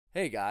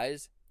Hey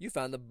guys, you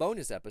found the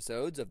bonus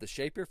episodes of the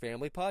Shape Your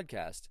Family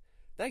podcast.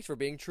 Thanks for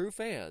being true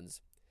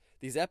fans.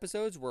 These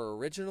episodes were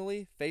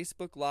originally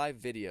Facebook Live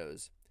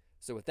videos.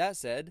 So with that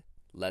said,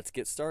 let's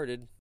get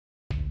started.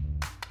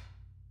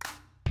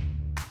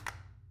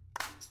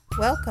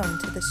 Welcome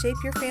to the Shape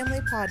Your Family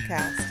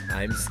podcast.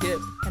 I'm Skip.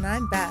 And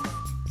I'm Beth.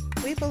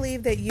 We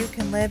believe that you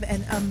can live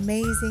an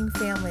amazing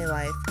family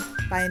life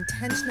by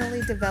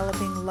intentionally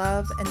developing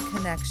love and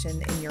connection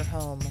in your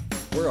home.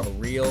 We're a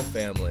real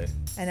family.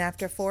 And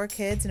after 4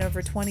 kids and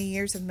over 20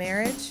 years of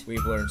marriage,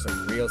 We've learned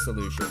some real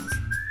solutions.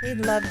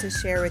 we'd love to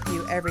share with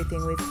you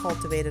everything we've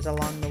cultivated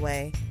along the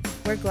way.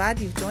 We're glad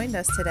you've joined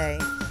us today.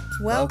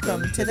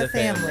 Welcome to the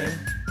family.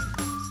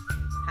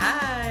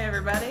 Hi,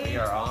 everybody. We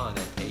are on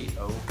at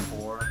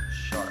 8:04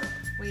 sharp.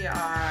 We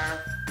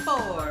are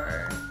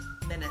 4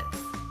 minutes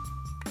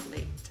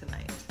late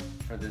tonight.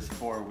 For this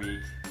 4-week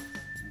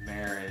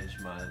marriage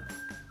month.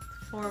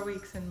 4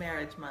 weeks in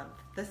marriage month.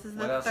 This is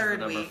What the else is the third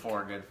number week.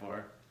 4 good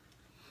for?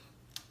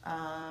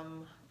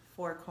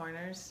 4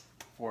 corners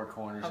 4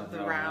 corners of of the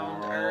the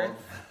round world.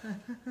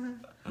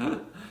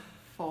 earth.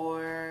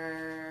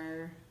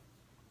 4.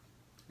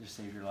 Just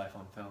save your life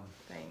on film.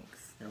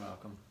 Thanks. You're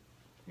welcome.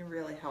 You're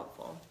really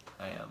helpful.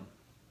 I am.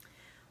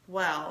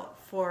 Well,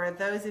 for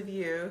those of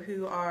you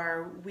who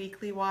are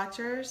weekly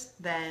watchers,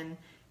 then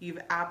you've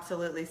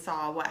absolutely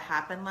saw what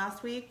happened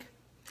last week.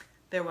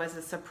 There was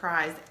a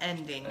surprise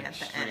ending at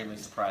the Extremely end.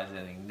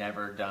 surprising.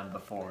 Never done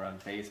before on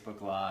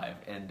Facebook Live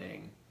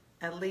ending.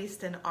 At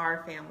least in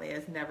our family,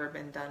 has never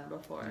been done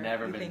before.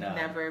 Never You been think done.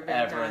 Never been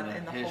Ever done in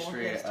in the the whole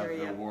history of history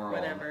the of world.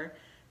 whatever.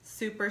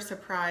 Super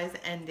surprise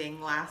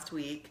ending last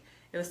week.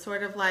 It was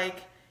sort of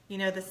like, you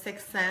know, The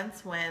Sixth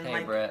Sense when Hey,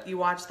 like Brett. you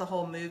watch the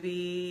whole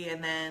movie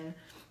and then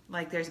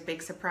like there's a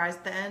big surprise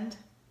at the end.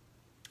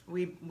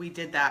 We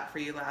did that for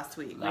you last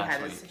week. Last we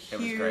had week. this It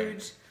was great.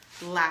 huge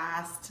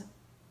last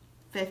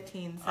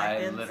 15 seconds.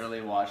 I literally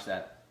watched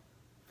that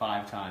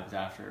 5 times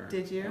after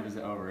Did you? it was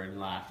over and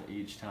laughed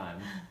each time.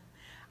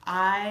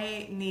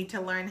 I need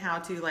to learn how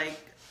to like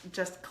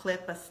just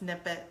clip a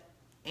snippet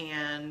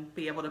and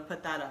be able to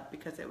put that up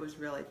because it was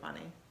really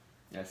funny.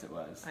 Yes, it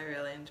was. I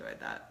really enjoyed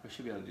that. We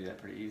should be able to do that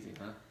pretty easy,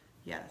 huh?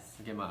 Yes.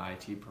 Get my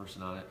IT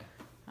person on it.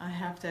 I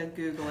have to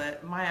Google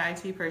it. My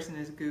IT person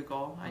is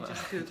Google. I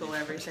just Google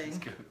everything.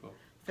 Just Google.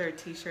 Is there a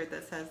t-shirt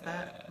that says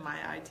that? My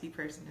IT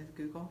person is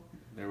Google.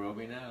 There will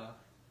be now.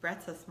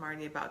 Brett's a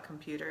smarty about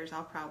computers.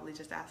 I'll probably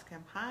just ask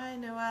him, hi,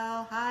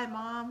 Noelle. Hi,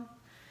 Mom.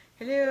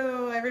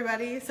 Hello,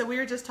 everybody. So we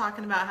were just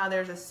talking about how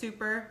there's a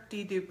super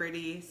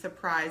de-duper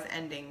surprise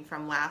ending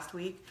from last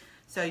week.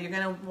 So you're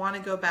going to want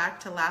to go back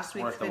to last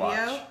week's Worth the video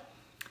watch.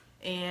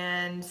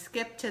 and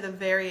skip to the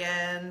very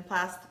end,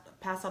 past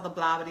all the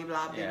blah, blah,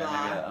 blah, Yeah,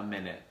 blah. maybe a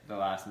minute, the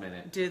last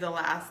minute. Do the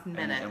last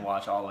minute. And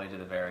watch all the way to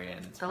the very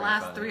end. It's The pretty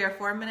last funny. 3 or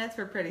 4 minutes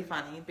were pretty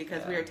funny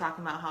because we Yeah. were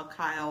talking about how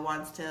Kyle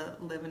wants to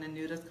live in a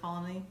nudist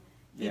colony.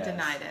 He Yes,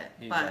 denied it,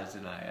 He but does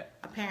deny it.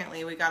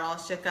 apparently we got all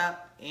shook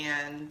up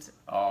and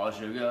Oh,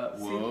 sugar.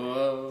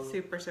 Whoa.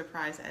 super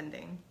surprise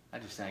ending. I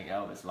just sang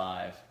Elvis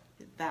live.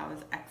 That was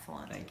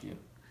excellent. Thank you.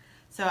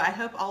 So I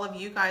hope all of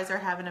you guys are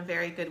having a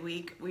very good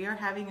week. We are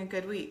having a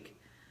good week.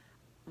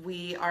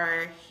 We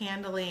are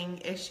handling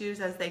issues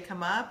as they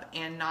come up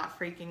and not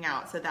freaking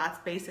out. So that's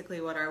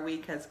basically what our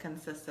week has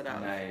consisted of.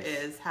 Nice.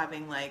 Is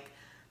having like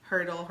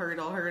hurdle. She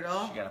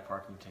got a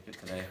parking ticket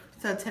today.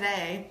 So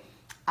today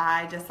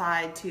I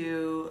decide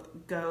to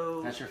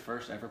go That's your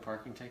first ever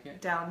parking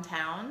ticket?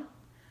 downtown.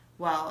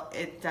 Well,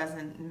 it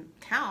doesn't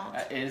count.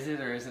 Is it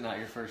or is it not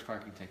your first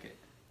parking ticket?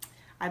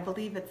 I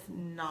believe it's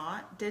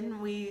not. Didn't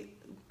we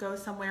go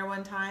somewhere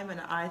one time and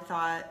I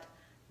thought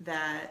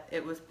that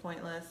it was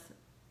pointless,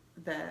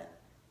 that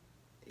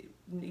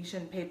you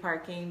shouldn't pay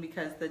parking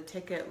because the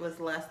ticket was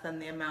less than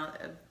the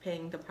amount of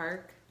paying to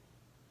park?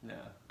 No.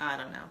 I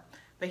don't know.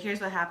 But here's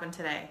what happened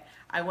today.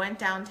 I went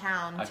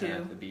downtown I've been to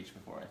at the beach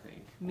before, I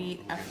think. meet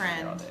We've a been there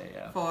friend all day,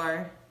 yeah.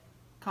 for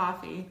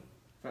coffee.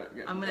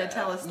 I'm going to Yeah.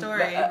 tell a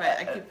story, but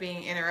I keep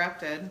being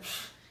interrupted.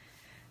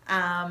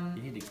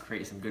 You need to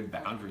create some good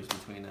boundaries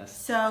between us.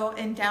 So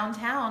in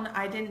downtown,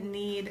 I didn't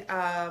need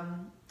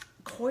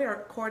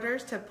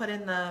quarters to put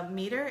in the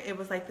meter. It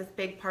was like this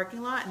big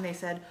parking lot, and they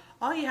said,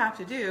 all you have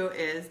to do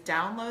is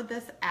download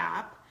this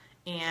app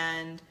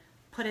and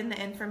put in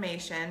the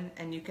information,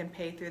 and you can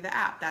pay through the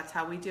app. That's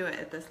how we do it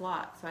at this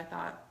lot. So I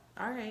thought,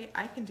 all right,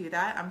 I can do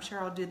that. I'm sure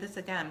I'll do this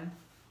again.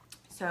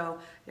 So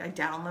I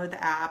download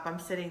the app. I'm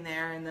sitting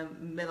there in the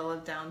middle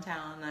of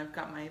downtown. And I've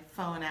got my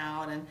phone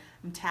out and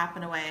I'm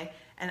tapping away.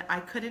 And I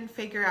couldn't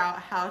figure out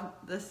how,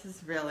 this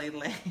is really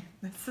lame.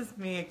 This is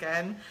me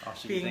again, All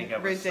she could being think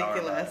of was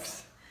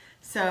ridiculous.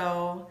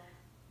 So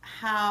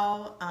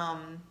how,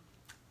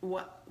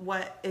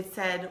 what it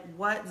said,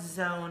 what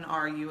zone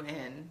are you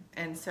in?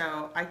 And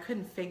so I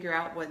couldn't figure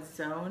out what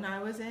zone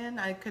I was in.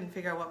 I couldn't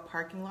figure out what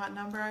parking lot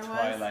number I was.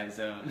 Twilight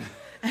Zone.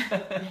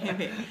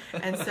 Maybe.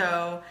 And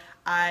so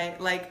I,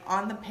 like,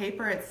 on the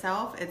paper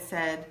itself, it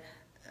said,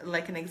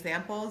 like an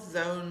example,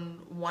 zone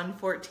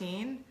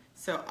 114.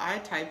 So I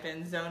typed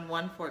in zone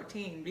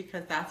 114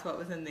 because that's what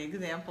was in the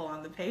example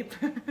on the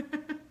paper.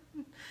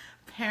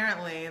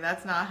 Apparently,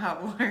 that's not how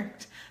it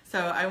worked. So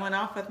I went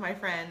off with my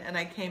friend and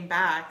I came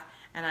back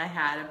and I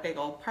had a big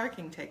old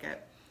parking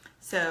ticket.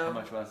 So How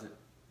much was it?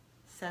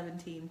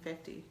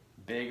 $17.50.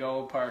 Big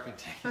old parking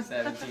ticket,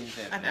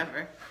 $17.50.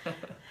 Whatever.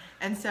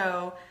 And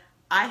so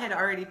I had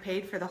already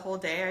paid for the whole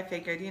day. I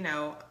figured,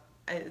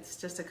 it's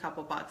just a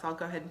couple bucks. I'll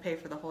go ahead and pay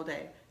for the whole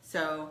day.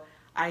 So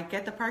I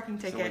get the parking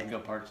So we ticket. can go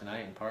park tonight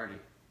and party.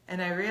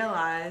 And I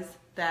realized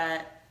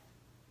that,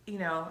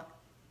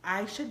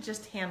 I should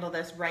just handle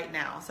this right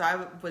now. So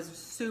I was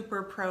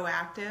super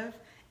proactive,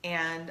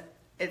 and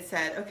it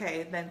said,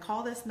 okay, then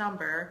call this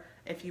number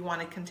if you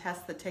want to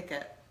contest the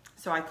ticket.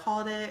 So I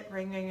called it,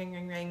 ring, ring, ring,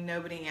 ring, ring,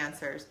 nobody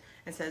answers.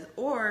 It says,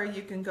 or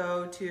you can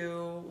go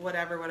to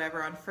whatever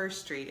on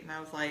First Street. And I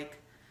was like,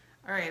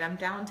 all right, I'm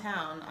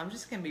downtown. I'm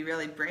just going to be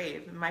really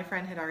brave. And my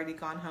friend had already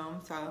gone home,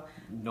 so.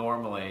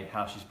 Normally,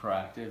 how she's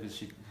proactive is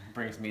she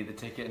brings me the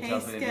ticket and Hey,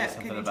 tells me to do Skip,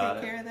 something can you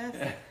about take care of this?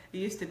 Yeah. It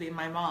used to be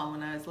my mom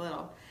when I was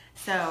little.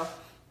 So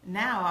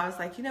now I was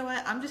like, you know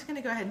what? I'm just going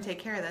to go ahead and take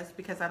care of this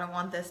because I don't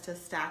want this to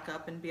stack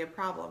up and be a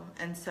problem.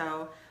 And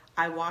so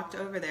I walked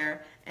over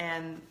there,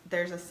 and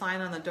there's a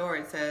sign on the door.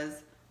 It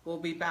says, we'll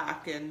be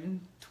back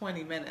in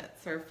 20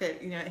 minutes. Or,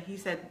 he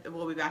said,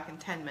 we'll be back in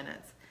 10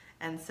 minutes.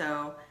 And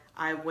so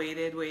I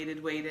waited.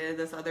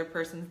 This other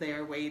person's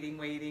there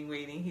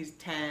waiting. He's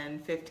 10,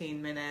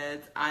 15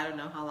 minutes. I don't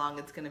know how long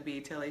it's going to be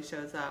till he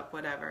shows up,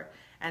 whatever.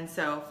 And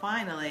so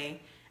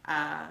finally,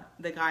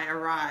 the guy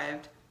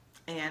arrived,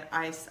 and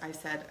I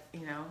said,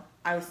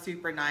 I was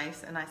super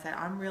nice, and I said,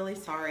 I'm really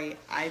sorry.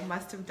 I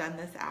must have done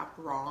this app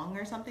wrong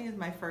or something. It's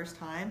my first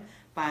time,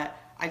 but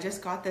I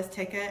just got this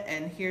ticket,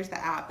 and here's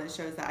the app that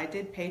shows that I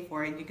did pay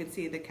for it. You can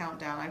see the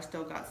countdown. I've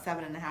still got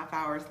 7.5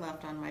 hours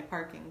left on my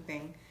parking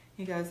thing.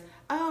 He goes,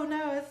 oh,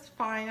 no, it's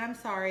fine. I'm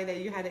sorry that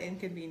you had an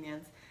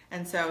inconvenience.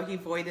 And so he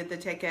voided the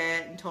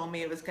ticket and told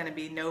me it was going to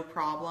be no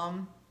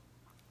problem.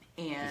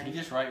 And Did he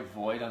just write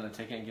void on the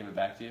ticket and give it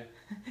back to you?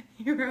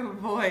 he wrote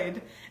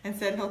void and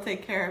said he'll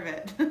take care of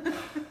it.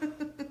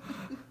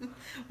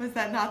 Was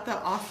that not the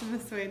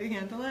awesomest way to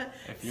handle it?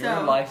 If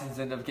your license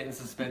ends up getting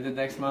suspended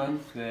next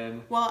month,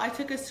 then... Well, I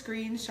took a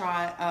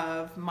screenshot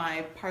of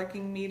my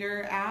parking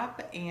meter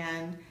app,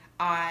 and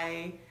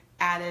I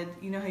added,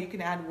 you know how you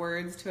can add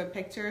words to a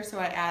picture? So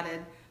I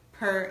added,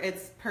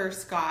 it's per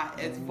Scott,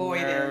 it's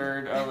voided.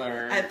 Nerd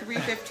alert. At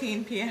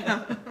 3:15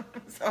 p.m.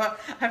 So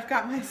I've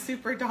got my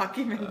super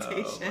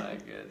documentation. Oh my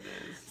goodness.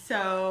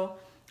 So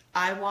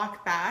I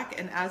walk back,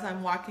 and as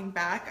I'm walking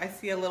back, I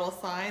see a little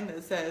sign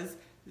that says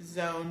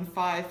Zone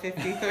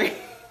 553.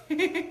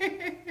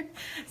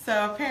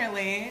 So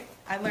apparently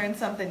I learned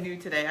something new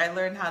today. I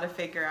learned how to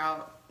figure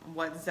out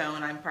what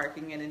zone I'm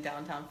parking in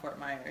downtown Fort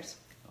Myers.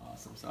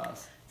 Awesome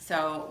sauce.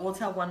 So we'll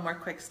tell one more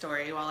quick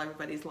story while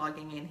everybody's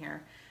logging in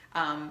here.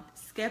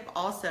 Skip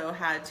also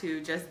had to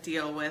just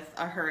deal with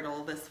a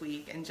hurdle this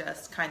week and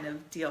just kind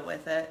of deal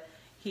with it.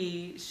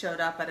 He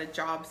showed up at a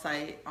job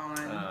site on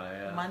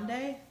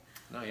Monday.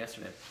 No,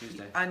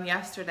 Tuesday. On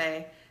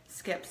yesterday,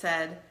 Skip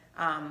said,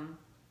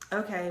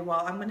 okay,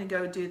 well, I'm going to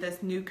go do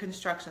this new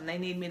construction. They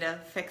need me to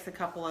fix a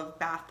couple of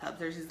bathtubs.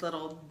 There's these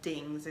little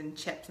dings and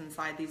chips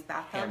inside these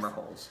bathtubs. Hammer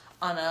holes.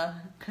 On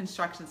a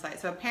construction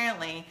site. So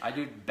apparently... I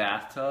do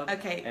bathtub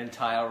and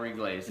tile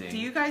reglazing. Do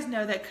you guys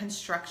know that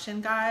construction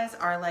guys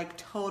are like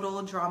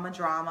total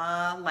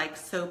drama, like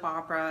soap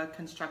opera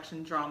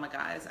construction drama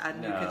guys at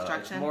new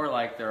construction? It's more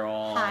like they're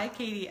all... Hi,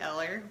 Katie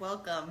Eller.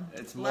 Welcome.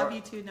 Love you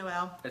too,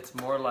 Noelle. It's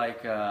more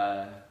like...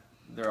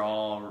 they're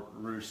all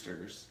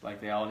roosters. Like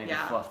they all need to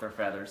fluff their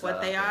feathers What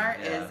up. they are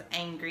is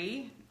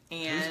angry.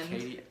 And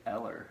who's Katie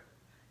Eller?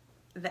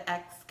 The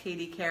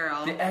ex-Katie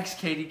Carroll. The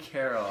ex-Katie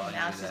Carroll.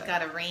 Now she's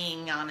got a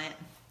ring on it.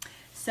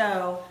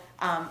 So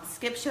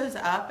Skip shows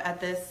up at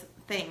this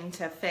thing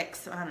to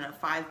fix,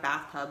 5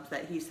 bathtubs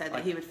that he said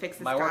that he would fix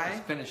this guy. My work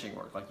is finishing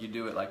work. Like you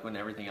do it like when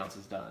everything else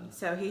is done.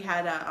 So he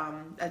had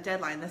a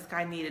deadline. This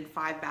guy needed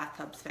 5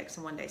 bathtubs fixed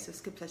in one day. So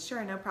Skip says,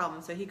 sure, no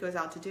problem. So he goes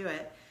out to do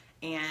it.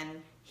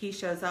 And he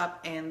shows up,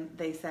 and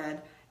they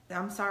said,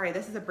 I'm sorry,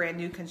 this is a brand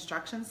new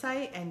construction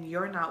site, and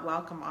you're not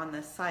welcome on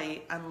this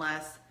site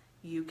unless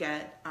you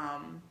get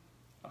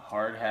a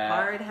hard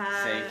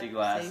hat, safety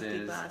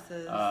glasses,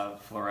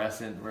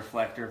 fluorescent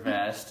reflector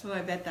vest. Oh,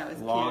 I bet that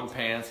was long cute.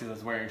 pants because I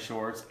was wearing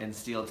shorts, and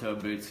steel-toe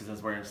boots because I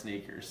was wearing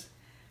sneakers.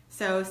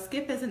 So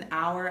Skip is an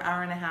hour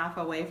and a half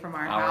away from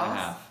our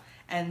house.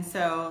 And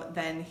so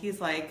then he's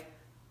like,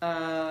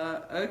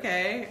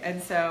 okay.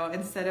 And so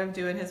instead of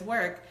doing his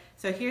work,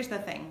 so here's the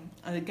thing.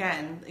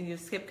 Again,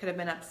 Skip could have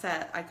been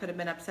upset. I could have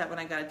been upset when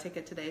I got a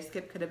ticket today.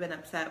 Skip could have been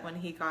upset when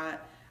he got,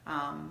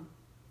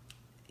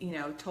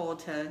 told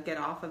to get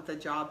off of the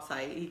job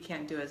site. He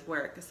can't do his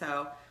work.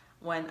 So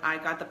when I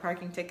got the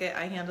parking ticket,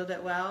 I handled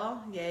it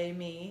well. Yay,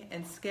 me.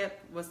 And Skip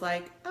was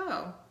like,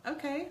 oh,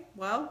 okay,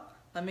 well,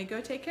 let me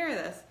go take care of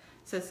this.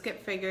 So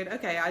Skip figured,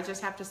 okay, I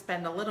just have to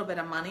spend a little bit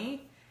of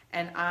money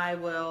and I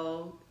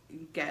will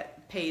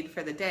get paid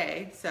for the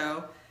day.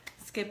 So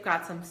Skip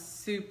got some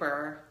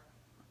super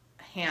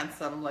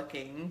handsome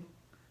looking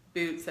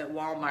boots at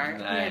Walmart.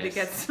 Nice. He had to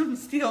get some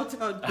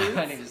steel-toed boots.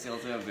 I needed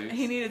steel-toed boots.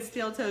 He needed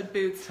steel-toed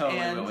boots. Totally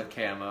and went with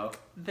camo.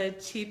 the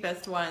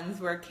cheapest ones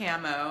were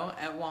camo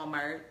at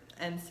Walmart.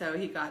 And so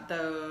he got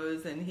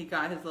those, and he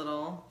got his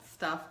little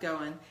stuff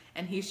going.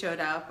 And he showed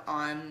up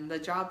on the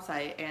job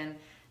site, and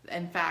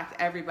in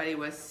fact, everybody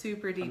was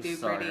super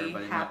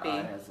duper happy. My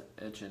eye has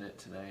an itch in it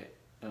tonight.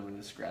 I'm going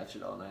to scratch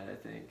it all night, I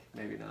think.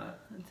 Maybe not.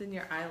 It's in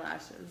your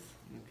eyelashes.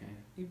 Okay.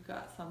 You've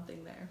got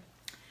something there.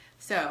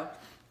 So,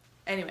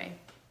 anyway,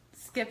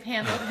 Skip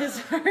handled his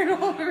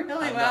hurdle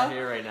really I'm well. not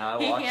here right now.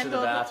 I He walked to the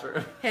handled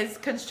bathroom. his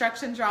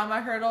construction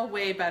drama hurdle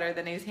way better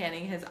than he's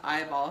handling his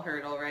eyeball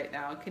hurdle right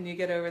now. Can you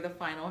get over the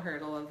final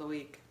hurdle of the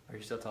week? Are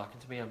you still talking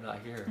to me? I'm not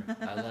here.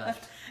 I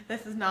left.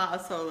 This is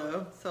not a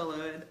solo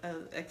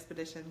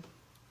expedition.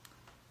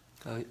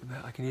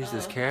 I can use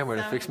this Oh, camera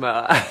to so- fix my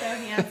eye. So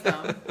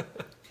handsome.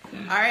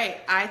 All right,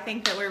 I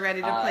think that we're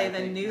ready to play the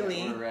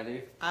We're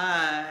ready.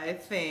 I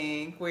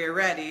think we're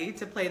ready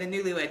to play the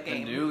newlywed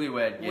game. The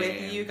newlywed game.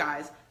 With you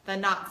guys. The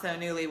not so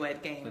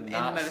newlywed game The in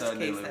not most so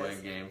cases.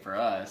 newlywed game for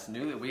us.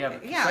 We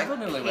have Yeah, several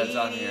newlyweds Katie,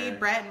 on here.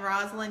 Brett, and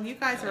Rosalind, you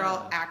guys are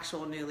all Yeah.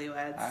 actual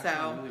newlyweds. Actual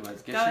so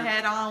newlyweds. go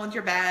ahead on with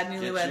your bad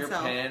Get newlywed your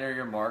self. pen or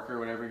your marker,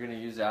 whatever you're going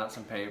to use out, and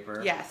some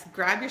paper. Yes,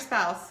 grab your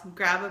spouse,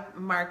 grab a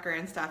marker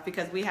and stuff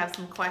because we have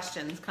some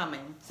questions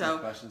coming. Some So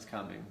questions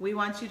coming. we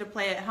want you to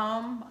play at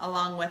home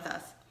along with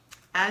us.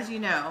 As you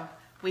know,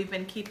 we've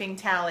been keeping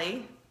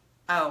tally.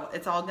 Oh,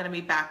 it's all going to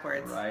be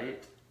backwards.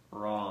 Right,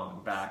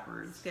 wrong,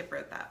 backwards. Skip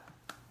wrote that.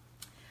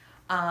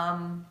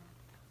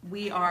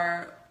 We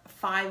are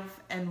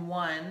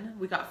 5-1.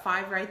 We got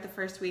 5 right the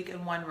first week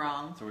and 1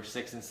 wrong. So we're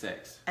 6 and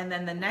 6. And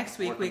then the next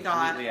week We're we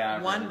got completely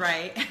average. 1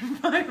 right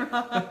and 1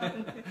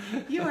 wrong.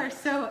 You are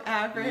so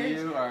average.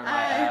 You are my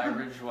I'm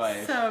average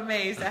wife. So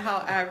amazed at how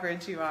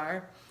average you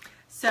are.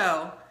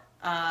 So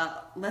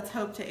let's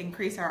hope to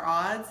increase our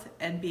odds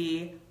and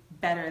be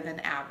better than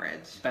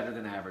average. Better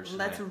than average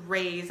tonight. Let's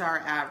raise our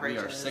We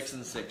averages. are 6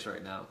 and 6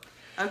 right now.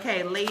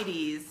 Okay,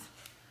 ladies,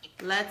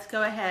 let's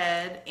go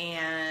ahead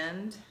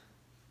and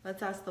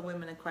let's ask the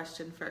women a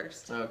question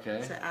first.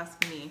 Okay. So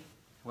ask me.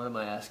 What am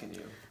I asking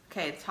you?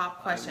 Okay,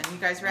 top question. You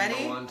guys ready?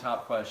 Number 1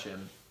 top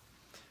question.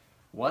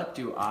 What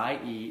do I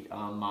eat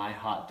on my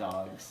hot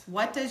dogs?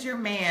 What does your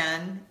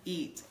man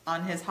eat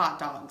on his hot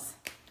dogs?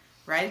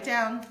 Write it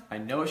down. I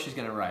know what she's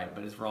going to write,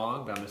 but it's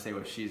wrong, but I'm going to say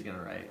what she's going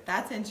to write.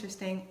 That's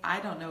interesting. I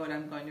don't know what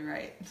I'm going to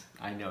write.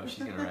 I know what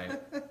she's going to write.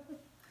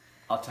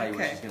 I'll tell you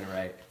what Okay. she's going to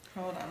write.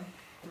 Hold on.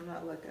 I'm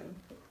not looking.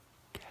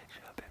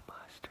 Ketchup and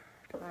mustard.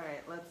 All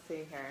right, let's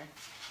see here.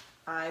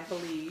 I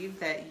believe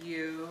that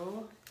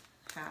you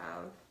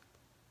have.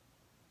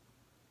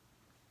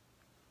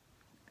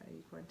 Are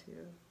you going to?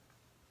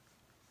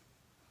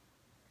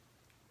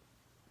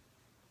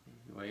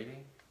 You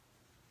waiting?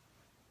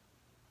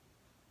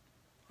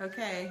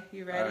 Okay,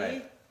 you ready? All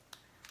right.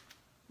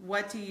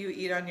 What do you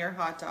eat on your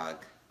hot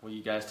dog? Will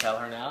you guys tell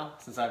her now,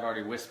 since I've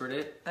already whispered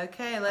it?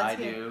 Okay, let's I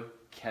hear. do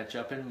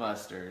ketchup and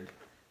mustard.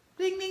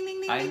 Ding, ding,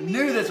 ding, ding, I ding,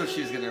 knew ding, that's what ding.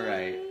 she was gonna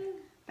write.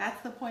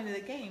 That's the point of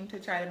the game, to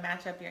try to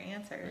match up your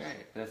answers.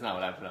 Right. That's not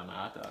what I put on my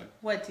hot dog.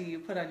 What do you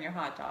put on your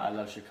hot I dog?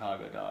 love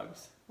Chicago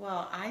dogs.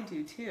 Well, I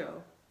do too.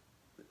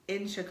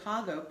 In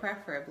Chicago,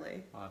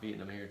 preferably. Well, I've eaten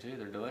them here too.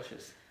 They're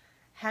delicious.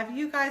 Have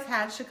you guys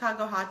had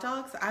Chicago hot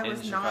dogs? I In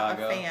was not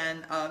Chicago? a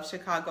fan of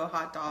Chicago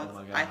hot dogs,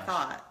 Oh my I gosh.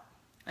 thought,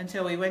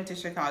 until we went to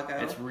Chicago.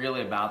 It's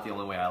really about the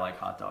only way I like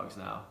hot dogs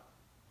now.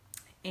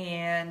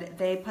 And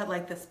they put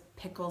like this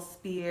pickle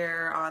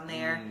spear on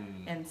there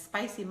Mm. and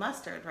spicy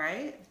mustard,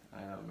 right? I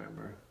don't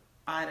remember.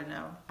 I don't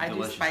know. I do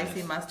Deliciousness.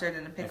 spicy mustard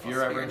and a pickle If spear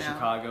you're ever in now.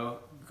 Chicago,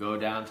 go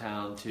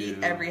downtown to... Eat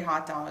every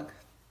hot dog.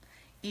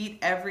 Eat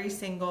every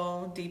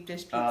single deep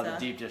dish pizza. Oh, the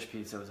deep dish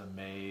pizza was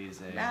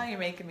amazing. Now you're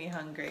making me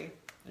hungry.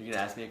 You're going to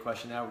ask me a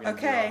question now? We're gonna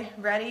do Okay,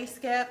 ready,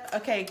 Skip?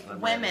 Okay, I'm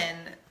women,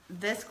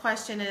 this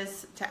question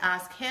is to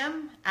ask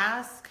him.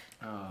 Ask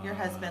your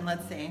husband.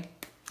 Let's see. all-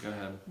 Go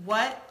ahead.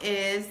 What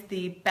is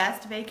the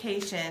best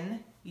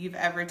vacation you've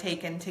ever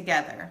taken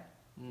together?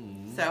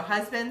 So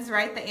husbands,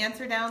 write the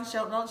answer down.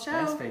 Don't show.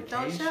 Best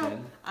Don't show.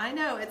 vacation? I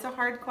know, it's a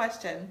hard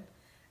question.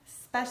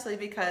 Especially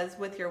because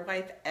with your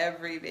wife,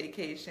 every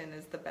vacation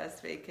is the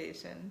best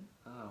vacation.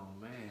 Oh,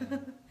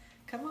 man.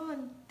 Come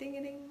on,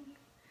 ding-a-ding.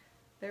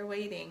 They're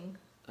waiting.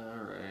 All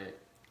right.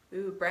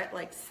 Ooh, Brett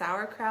likes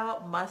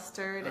sauerkraut,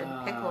 mustard,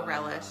 and pickle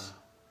relish.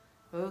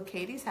 Ooh,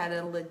 Katie's had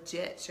a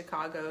legit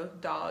Chicago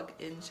dog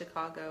in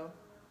Chicago.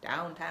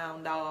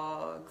 Downtown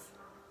dogs.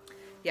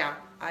 Yeah,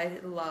 I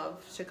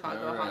love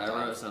Chicago All right, hot dogs.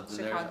 I wrote something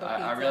there. Chicago I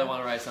pizza. really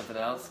want to write something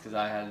else because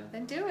I had...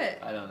 Then do it.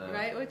 I don't know.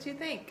 Write what you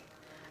think.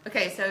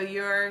 Okay, so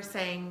you're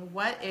saying,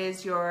 what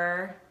is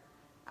your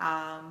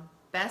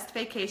best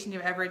vacation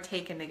you've ever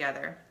taken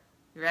together?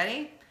 You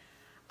ready?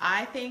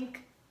 I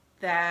think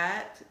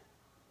that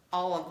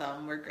all of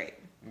them were great.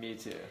 Me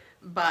too.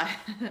 But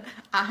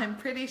I'm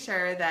pretty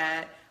sure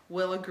that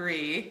we'll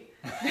agree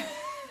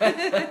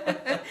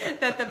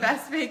that the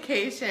best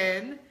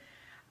vacation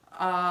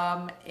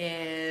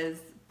is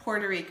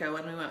Puerto Rico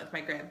when we went with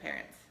my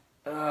grandparents.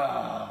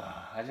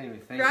 I didn't even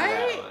think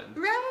Right? of that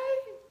one.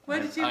 Right?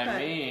 What did you put? I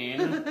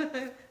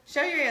mean,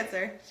 Show your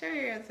answer. Show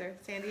your answer.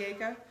 San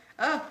Diego.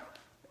 Oh.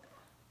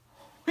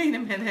 Wait a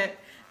minute.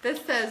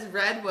 This says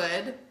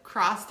Redwood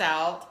crossed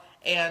out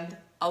and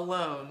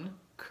alone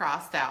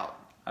crossed out.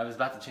 I was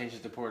about to change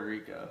it to Puerto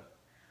Rico.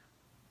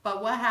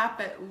 But what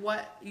happened?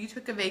 What, you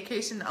took a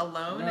vacation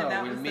alone, No, and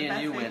that was the me best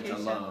and you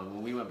vacation? went alone.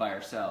 When we went by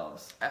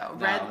ourselves. Oh,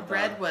 No,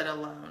 Redwood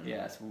alone.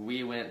 Yes,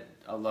 we went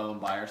alone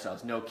by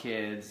ourselves. No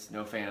kids,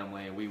 no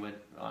family. We went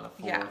on a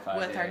 4 or 5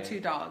 with day. our 2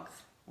 dogs.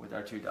 With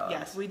our 2 dogs.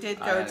 Yes, we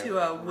did I go had to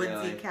a really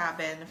woodsy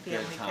cabin, a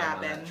family good time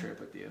cabin. on that trip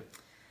with you.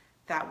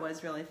 That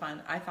was really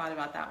fun. I thought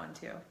about that one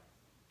too.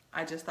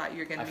 I just thought you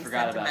were going to I be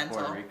forgot sentimental.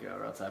 about Puerto Rico,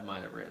 or else I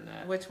might have written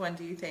that. Which one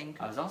do you think?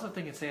 I was also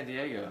thinking San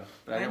Diego,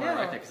 but I I didn't want to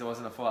know. write that because it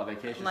wasn't a full-out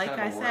vacation. Like It's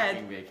kind of I a said,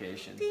 working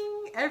vacation.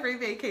 Ding! Every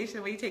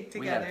vacation we take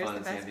We had together is fun the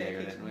in best San Diego,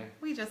 vacation. didn't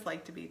We just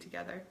like to be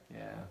together.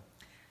 Yeah.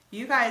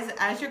 You guys,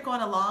 as you're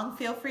going along,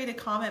 feel free to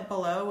comment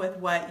below with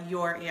what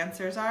your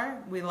answers are.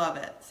 We love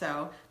it.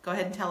 So go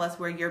ahead and tell us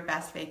where your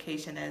best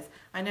vacation is.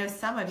 I know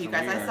some of you So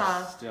guys, we I are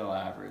saw still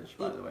average,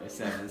 by the way,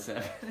 7 and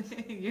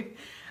 7.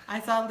 I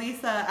saw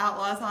Lisa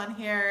Outlaws on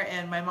here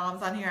and my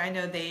mom's on here. I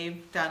know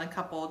they've done a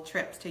couple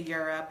trips to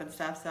Europe and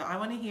stuff. So I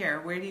want to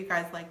hear, where do you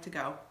guys like to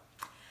go?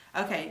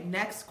 Okay,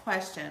 next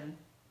question.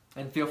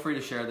 And feel free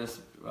to share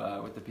this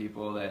with the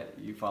people that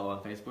you follow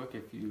on Facebook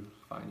if you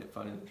find it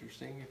fun and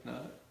interesting. If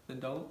not, then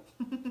don't.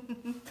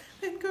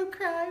 Then go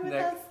cry with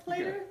us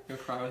later. Go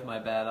cry with my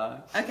bad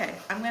eye. Okay,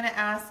 I'm going to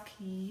ask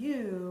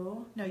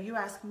you. No, you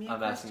ask me a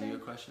question. I'm asking you a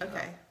question.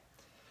 Okay.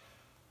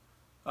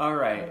 All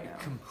right. Oh, no.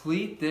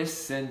 Complete this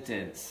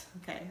sentence.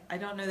 Okay, I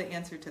don't know the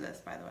answer to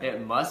this, by the way.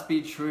 It must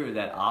be true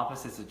that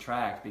opposites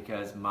attract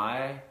because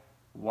my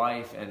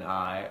wife and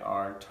I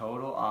are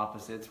total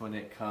opposites when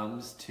it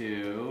comes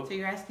to... So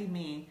you're asking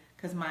me,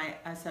 because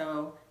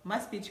so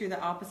must be true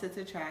that opposites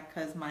attract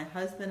because my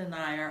husband and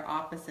I are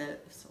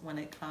opposites when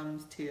it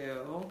comes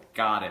to...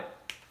 Got it.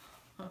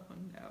 Oh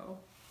no.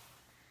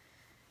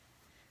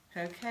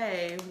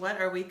 Okay, what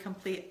are we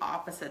complete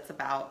opposites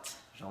about?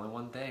 There's only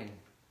one thing.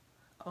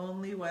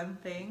 Only one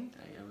thing?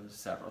 It was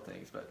several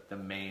things, but the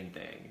main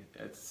thing,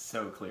 it's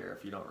so clear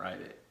if you don't write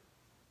it.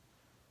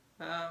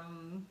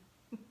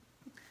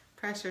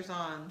 Pressure's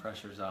on.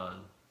 Pressure's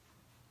on.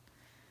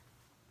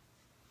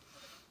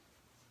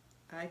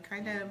 I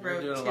kind of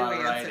You're wrote doing a 2 lot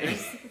of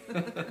answers.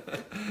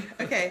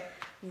 Okay,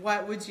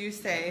 what would you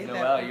say?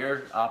 Noelle,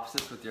 you're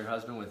opposites with your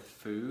husband with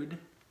food?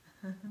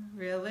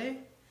 Really?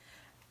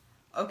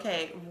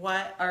 Okay,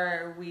 what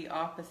are we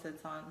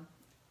opposites on?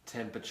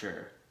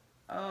 Temperature.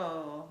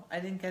 Oh, I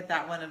didn't get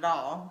that one at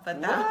all,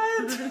 but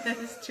that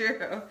is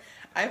true.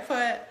 I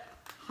put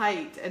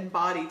height and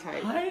body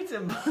type. Height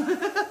and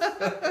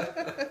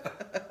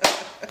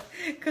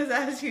Because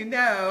as you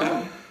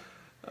know,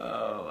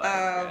 oh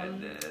my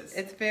goodness.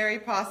 it's very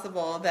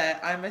possible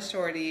that I'm a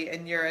shorty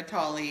and you're a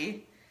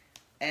tallie,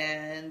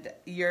 and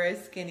you're a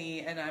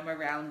skinny and I'm a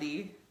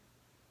roundy.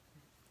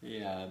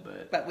 Yeah,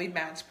 But we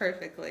match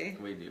perfectly.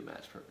 we do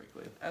match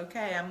perfectly.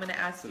 Okay, I'm going to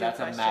ask So you a that's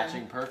a question.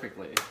 matching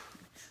perfectly.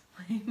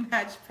 We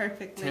match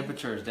perfectly.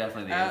 Temperature is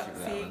definitely the answer to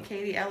that See, one.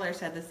 Katie Eller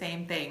said the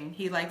same thing.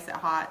 He likes it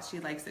hot, she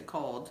likes it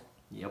cold.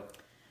 Yep.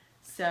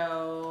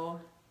 So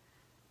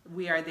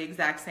we are the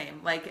exact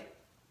same. Like,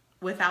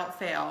 without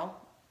fail,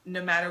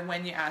 no matter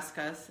when you ask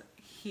us,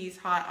 he's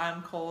hot,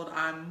 I'm cold,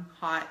 I'm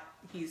hot,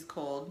 he's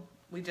cold.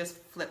 We just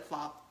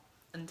flip-flop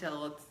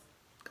until it's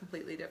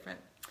completely different.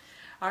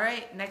 All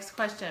right, next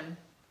question.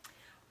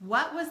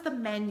 What was the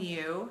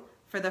menu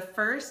for the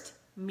first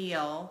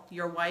meal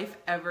your wife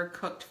ever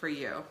cooked for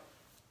you?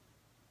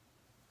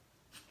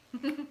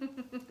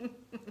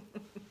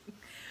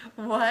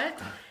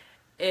 What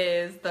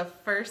is the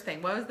first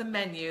thing? What was the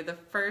menu, the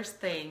first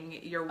thing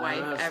your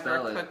wife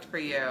ever cooked for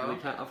you? Do we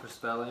count for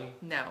spelling?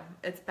 No,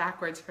 it's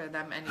backwards for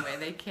them anyway.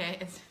 They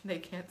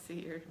can't see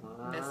your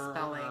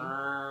misspelling.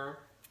 I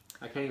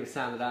can't even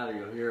sound it out or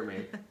you'll hear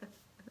me.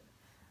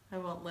 I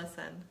won't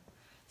listen.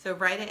 So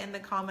write it in the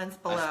comments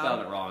below. I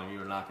spelled it wrong. You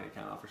were not going to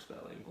count off for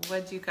spelling.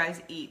 What'd you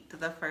guys eat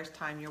the first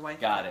time your wife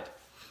Got it.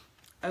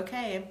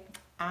 Okay,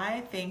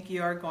 I think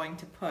you're going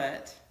to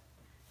put,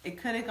 it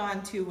could have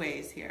gone 2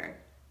 ways here.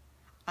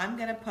 I'm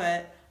going to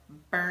put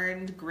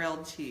burned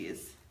grilled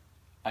cheese.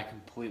 I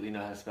completely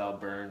know how to spell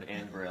burned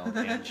and grilled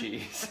and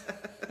cheese.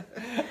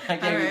 I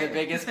gave you the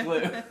biggest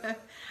clue.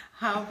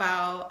 How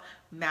about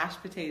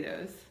mashed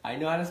potatoes? I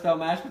know how to spell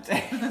mashed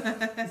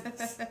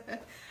potatoes.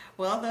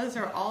 Well, those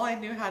are all I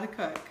knew how to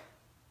cook.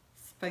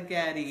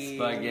 Spaghetti.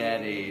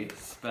 Spaghetti.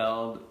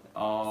 Spelled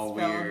all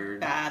weird.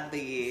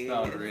 Badly.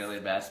 Spelled really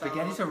bad.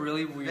 Spaghetti's a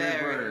really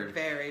weird word.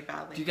 Very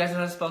badly. Do you guys know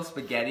how to spell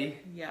spaghetti?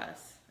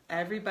 Yes.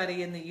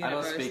 Everybody in the I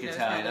universe don't speak knows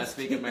Italian. how I to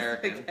speak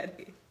American.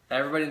 Spaghetti.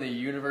 Everybody in the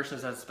universe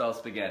knows how to spell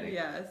spaghetti.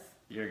 Yes.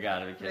 You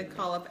gotta be I'm kidding going to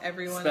call up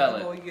everyone Spell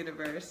in the it. whole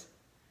universe.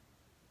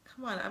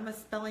 Come on, I'm a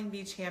spelling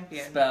bee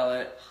champion. Spell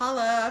it.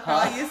 Holla for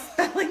all you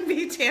spelling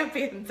bee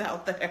champions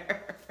out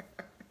there.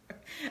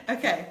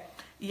 Okay.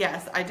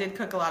 Yes, I did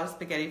cook a lot of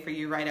spaghetti for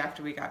you right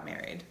after we got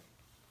married.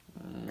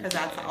 because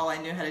that's all I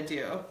knew how to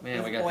do. Man,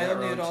 was we got boil that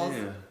wrong noodles,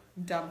 too.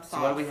 dump sauce.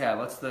 So what do we have?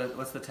 What's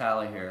the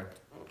tally here?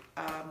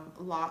 A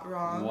lot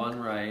wrong. 1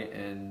 right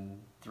and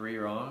 3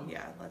 wrong?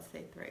 Yeah, let's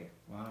say 3.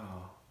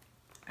 Wow.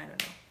 I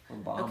don't know. We're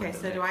bombing Okay,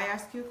 so today. do I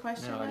ask you a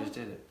question? No, I now? just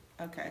did it.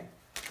 Okay.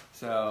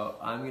 So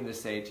I'm going to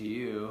say to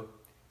you,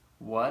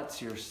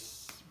 what's your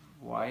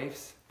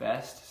wife's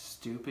best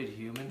stupid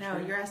human No,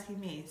 trick? you're asking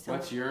me. So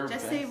What's your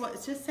just best? say what?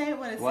 Just say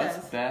what it What's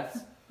says. Beth's?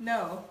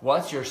 No,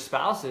 What's your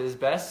spouse's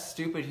best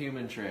stupid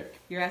human trick?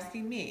 you're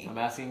asking me. I'm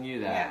asking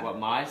you that. Yeah. What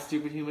my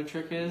stupid human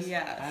trick is?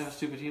 Yes. I have a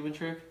stupid human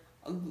trick?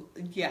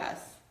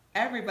 Yes,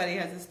 everybody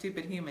has a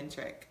stupid human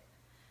trick.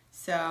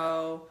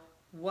 So,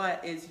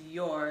 what's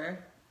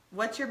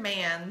your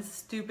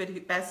man's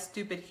best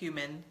stupid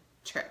human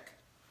trick?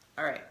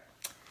 All right,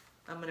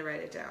 I'm gonna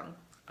write it down.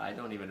 I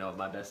don't even know what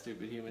my best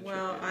stupid human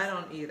Well, trick is. I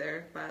don't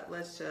either, but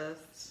let's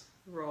just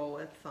roll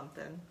with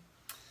something.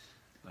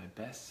 My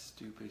best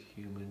stupid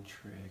human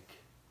trick.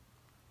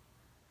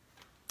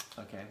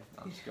 Okay,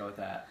 I'll just go with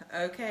that.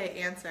 Okay,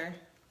 answer.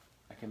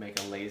 I can make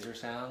a laser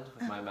sound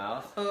with my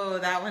mouth. Oh,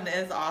 that one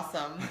is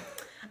awesome.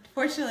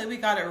 Fortunately, we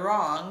got it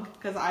wrong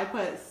because I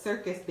put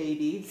circus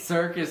baby.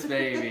 Circus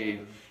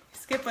baby.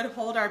 Skip would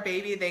hold our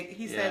baby.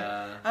 He said,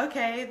 Yeah.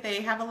 okay,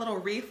 they have a little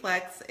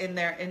reflex in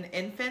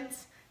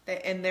infants,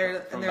 in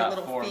their From their about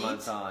little 4 feet.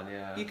 months on,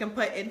 yeah. You can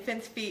put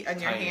infants' feet on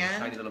your Tiny,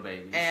 hand, tiny little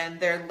babies. and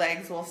their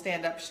legs will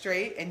stand up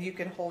straight, and you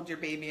can hold your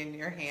baby in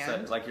your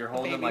hand. So, like you're The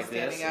holding them like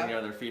baby's this, standing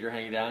and up. their feet are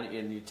hanging down,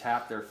 and you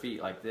tap their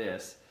feet like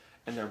this,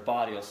 and their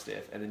body will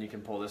stiff, and then you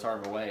can pull this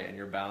arm away, and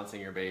you're balancing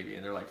your baby,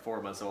 and they're like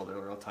 4 months old, they're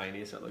real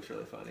tiny, so it looks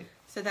really funny.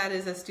 So that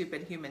is a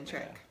stupid human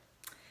trick.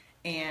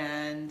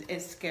 And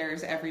it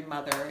scares every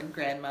mother and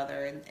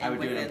grandmother. And I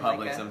would do it in within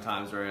public like a-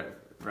 sometimes, or at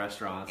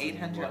restaurants.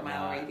 800-mile and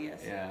whatnot.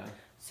 radius. Yeah.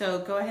 So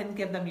go ahead and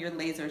give them your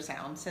laser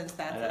sound since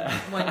that's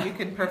one you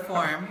can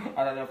perform.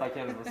 I don't know if I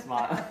can with a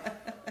smile.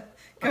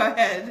 Go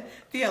ahead,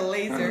 be a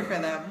laser for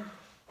them.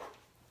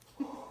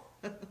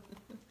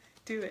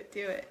 Do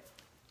it.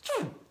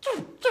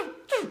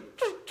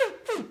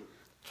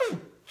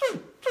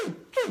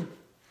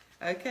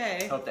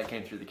 Okay, Hope that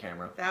came through the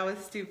camera. that was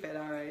stupid.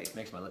 All right.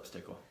 Makes my lips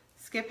tickle.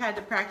 Skip had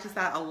to practice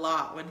that a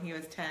lot when he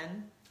was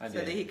 10, I so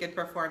did. that he could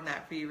perform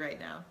that for you right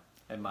now.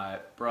 And my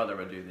brother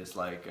would do this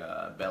like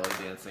belly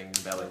dancing,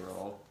 belly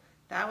roll.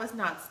 That was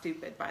not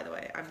stupid, by the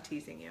way. I'm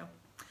teasing you.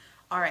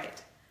 All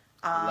right.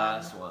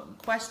 Last one.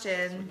 We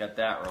Question. got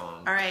that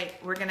wrong. All right,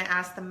 we're gonna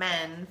ask the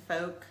men,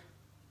 folk.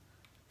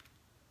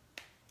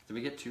 Did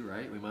we get 2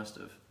 right? We must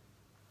have.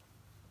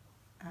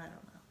 I don't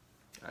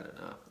know. I don't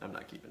know. I'm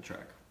not keeping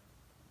track.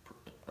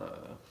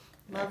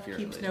 Love keeps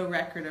accurately. no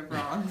record of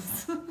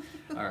wrongs.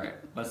 All right.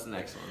 What's the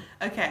next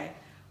one? Okay,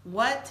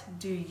 what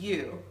do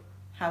you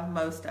have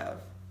most of?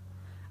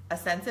 A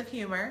sense of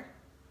humor,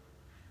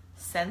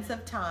 sense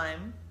of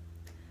time,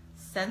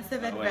 sense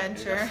of Oh, wait,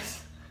 adventure,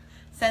 yes.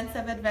 sense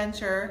of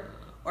adventure,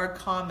 or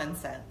common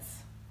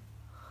sense?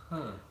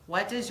 Huh.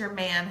 What does your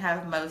man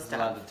have most Is it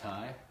allowed of? to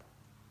tie?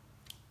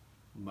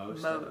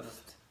 Most. Of.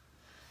 Most.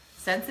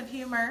 Sense of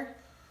humor,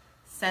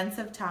 sense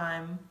of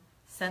time,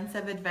 sense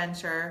of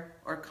adventure,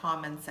 or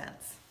common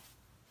sense?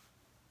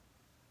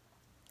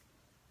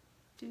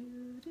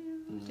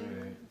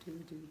 Alright.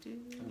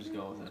 I'm just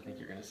going with what I think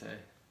you're going to say.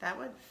 That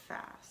went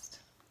fast.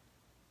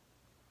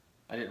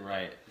 I didn't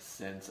write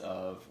sense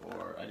of,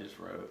 or I just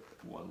wrote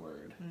one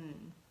word.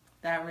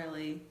 That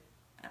really,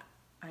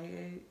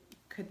 I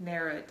could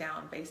narrow it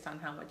down based on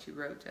how much you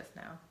wrote just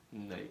now.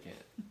 No, you can't.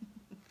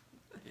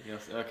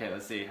 Okay,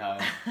 let's see how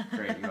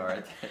great you are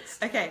at this.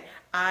 Okay,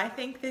 I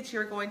think that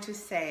you're going to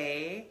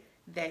say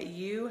that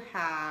you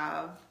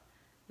have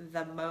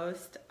the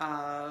most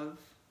of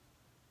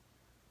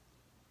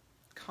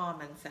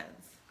common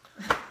sense.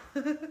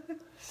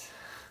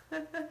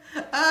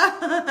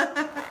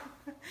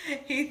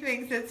 He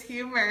thinks it's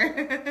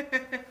humor.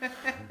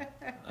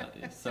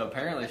 So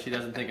apparently she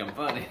doesn't think I'm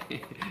funny.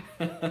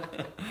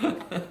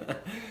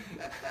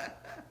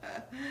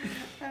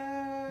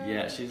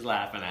 Yeah, she's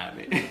laughing at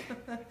me.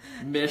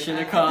 Mission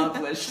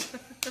accomplished.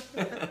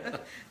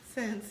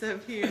 Sense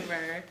of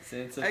humor.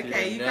 Sense of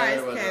Okay, humor you guys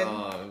never was can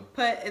wrong.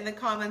 put in the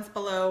comments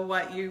below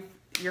what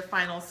your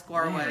final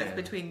score was Man.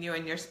 between you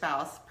and your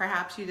spouse.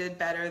 Perhaps you did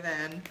better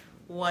than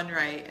 1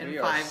 right and We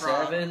are 5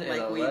 wrong, 7 and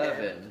like 11. we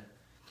did.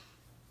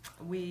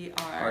 We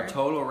are Our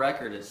total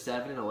record is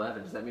 7 and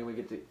 11. Does that mean we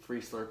get the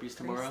free Slurpees free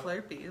tomorrow?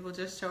 Slurpees. We'll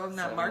just show them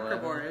that 7-Eleven. marker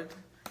board.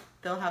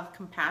 They'll have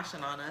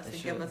compassion on us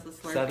and give us a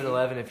Slurpee.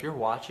 7-Eleven, if you're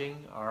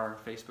watching our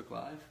Facebook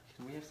Live,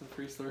 can we have some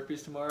free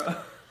Slurpees tomorrow?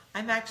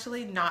 I'm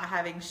actually not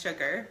having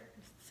sugar,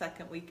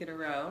 second week in a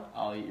row.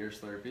 I'll eat your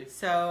Slurpee.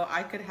 So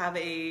I could have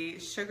a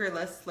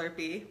sugarless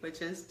Slurpee,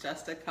 which is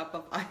just a cup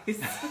of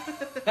ice.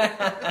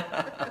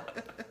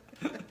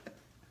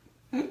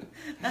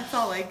 That's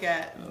all I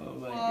get. Oh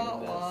my Wah,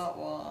 goodness. wah,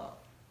 wah.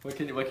 What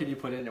can you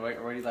put in? What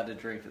are you allowed to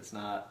drink that's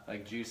not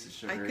like juice is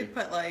I sugary? could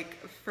put like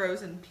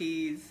frozen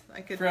peas. I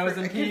could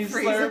Frozen I could peas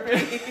freeze a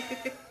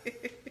Slurpee.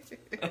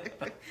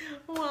 pea.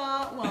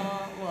 Wah,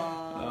 wah,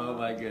 wah. Oh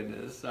my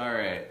goodness. All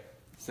right.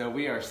 So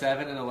we are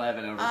 7 and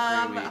 11 over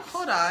 3 weeks.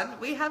 Hold on.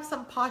 We have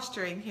some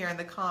posturing here in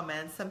the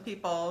comments. Some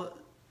people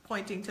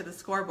pointing to the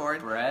scoreboard.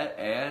 Brett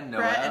and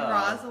Noelle. Brett and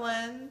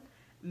Rosalind,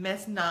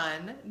 Miss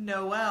Nunn,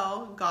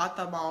 Noelle got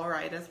them all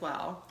right as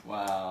well.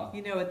 Wow.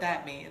 You know what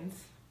that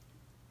means.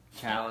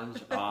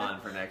 Challenge on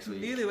for next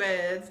week.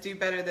 Newlyweds do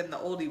better than the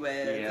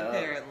oldieweds, Yeah.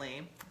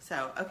 apparently.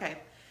 So, okay.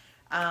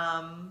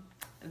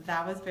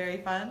 That was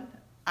very fun.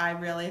 I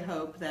really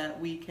hope that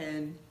we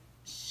can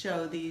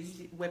show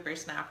these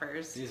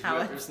whippersnappers how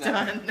it's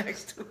done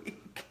next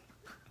week.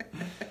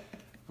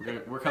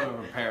 We're coming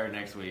prepared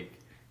next week.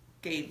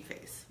 Game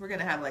face. We're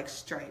gonna have like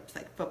stripes,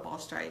 like football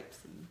stripes.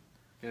 And...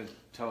 Gonna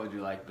totally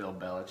do like Bill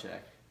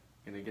Belichick.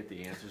 Gonna get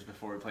the answers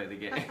before we play the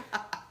game.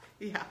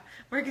 Yeah,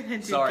 we're gonna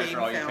do. Sorry game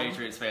for all film. you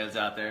Patriots fans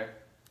out there.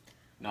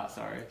 Not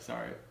sorry.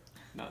 Sorry.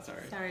 Not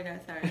sorry. Sorry,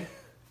 not sorry.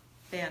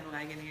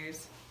 Bandwagon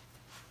ears.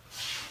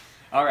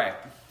 All right.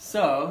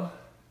 So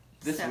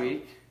this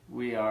week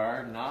we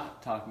are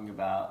not talking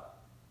about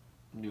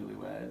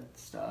newlywed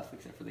stuff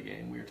except for the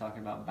game. We are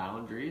talking about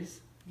boundaries.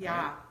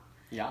 Yeah. Right?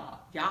 Yeah.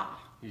 Yeah.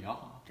 Yeah.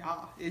 Yeah,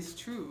 it's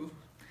true.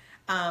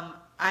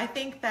 I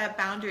think that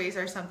boundaries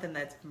are something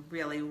that's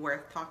really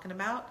worth talking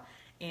about,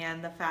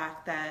 and the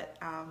fact that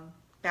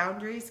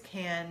boundaries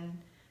can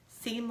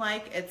seem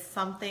like it's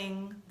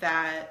something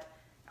that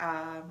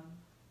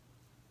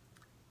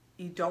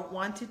you don't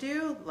want to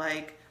do,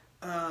 like,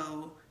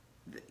 oh,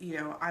 you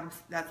know,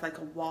 that's like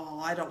a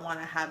wall. I don't want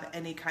to have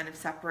any kind of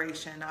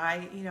separation.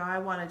 I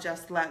want to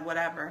just let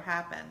whatever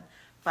happen.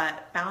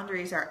 But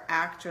boundaries are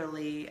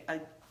actually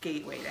a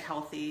gateway to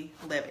healthy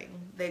living.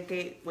 The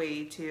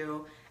gateway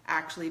to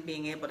actually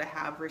being able to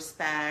have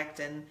respect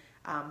and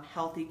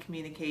healthy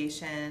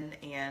communication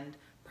and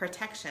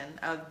protection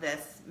of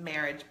this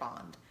marriage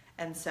bond.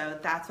 And so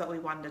that's what we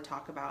wanted to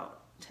talk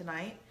about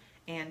tonight,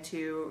 and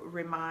to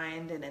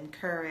remind and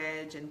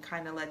encourage and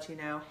kind of let you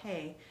know,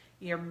 hey,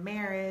 your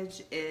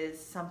marriage is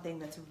something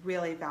that's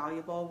really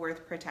valuable,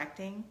 worth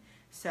protecting.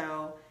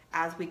 So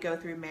as we go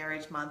through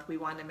Marriage Month, we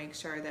want to make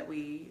sure that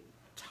we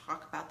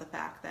talk about the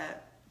fact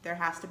that there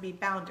has to be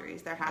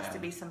boundaries. There has to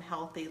be some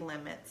healthy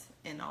limits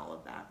in all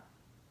of that.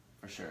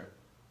 For sure.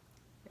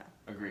 Yeah.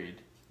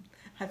 Agreed.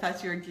 I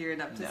thought you were geared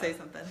up to say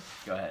something.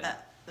 Go ahead.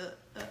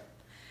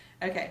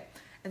 Okay.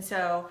 And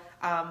so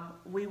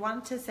we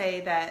want to say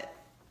that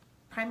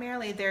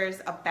primarily there's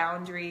a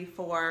boundary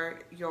for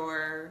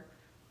your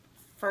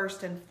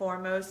first and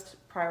foremost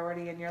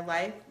priority in your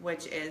life,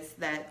 which is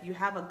that you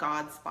have a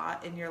God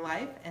spot in your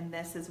life, and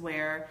this is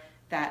where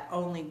that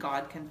only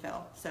God can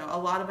fill. So a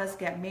lot of us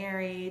get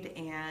married,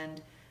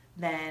 and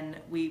then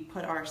we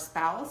put our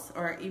spouse,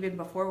 or even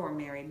before we're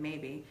married,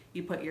 maybe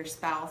you put your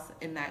spouse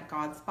in that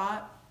God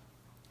spot,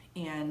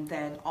 and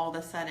then all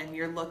of a sudden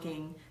you're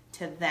looking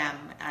to them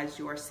as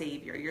your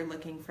savior. You're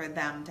looking for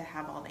them to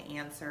have all the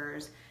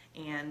answers,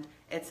 and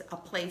it's a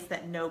place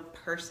that no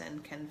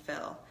person can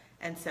fill.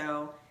 And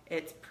so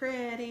it's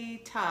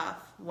pretty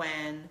tough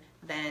when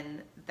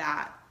then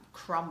that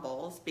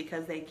crumbles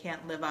because they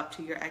can't live up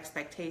to your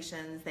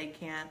expectations. They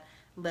can't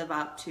live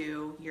up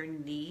to your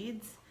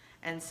needs.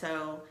 And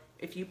so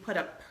if you put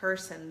a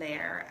person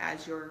there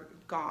as your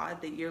God,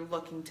 that you're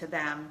looking to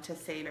them to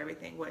save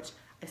everything, which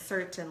I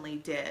certainly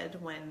did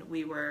when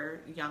we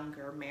were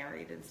younger,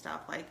 married and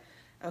stuff, like,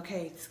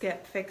 okay,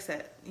 Skip, fix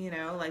it. You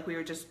know, like we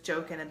were just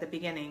joking at the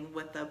beginning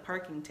with the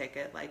parking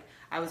ticket. Like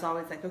I was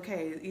always like,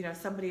 okay, you know,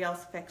 somebody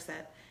else fix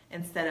it,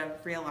 instead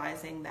of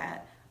realizing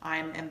that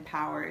I'm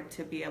empowered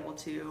to be able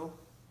to,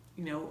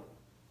 you know,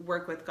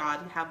 work with God,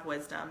 have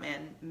wisdom,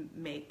 and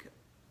make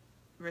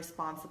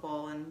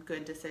responsible and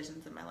good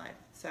decisions in my life.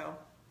 So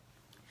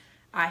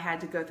I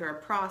had to go through a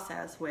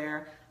process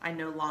where I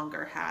no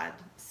longer had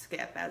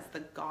Skip as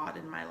the God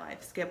in my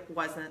life. Skip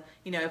wasn't,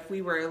 you know, if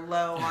we were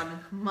low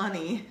on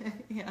money,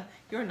 yeah,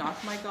 you're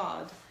not my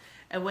God.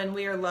 And when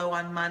we are low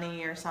on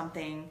money or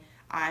something,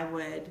 I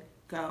would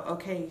go,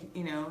 okay,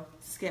 you know,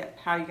 Skip,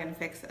 how are you going to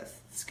fix this?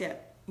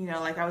 Skip, you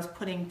know, like I was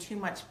putting too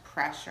much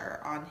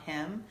pressure on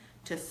him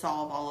to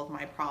solve all of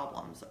my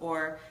problems.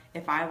 Or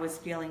if I was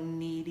feeling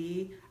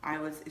needy, I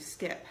was,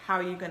 Skip, how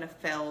are you going to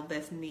fill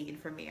this need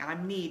for me?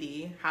 I'm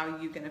needy. How are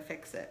you going to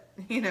fix it?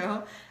 You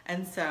know?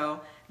 And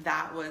so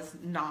that was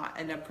not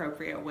an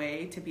appropriate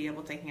way to be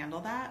able to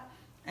handle that.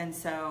 And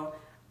so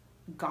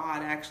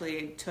God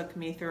actually took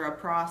me through a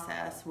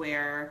process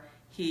where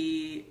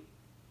he,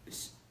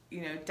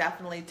 you know,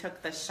 definitely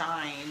took the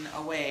shine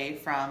away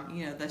from,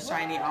 you know, the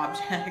shiny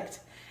object.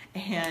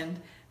 And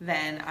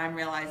then I'm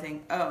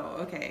realizing, oh,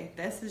 okay,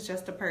 this is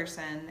just a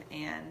person,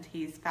 and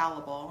he's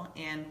fallible,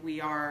 and we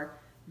are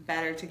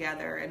better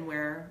together, and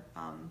we're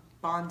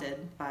bonded,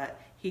 but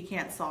he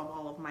can't solve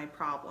all of my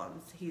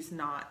problems. He's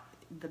not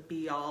the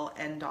be-all,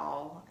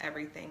 end-all,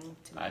 everything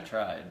to me. I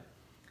tried.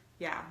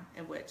 Yeah,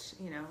 in which,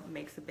 you know,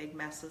 makes a big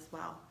mess as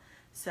well.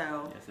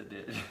 So Yes, it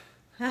did.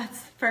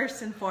 that's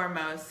first and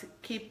foremost.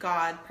 Keep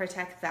God,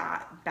 protect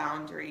that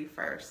boundary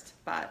first.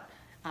 But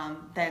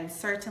then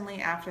certainly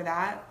after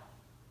that,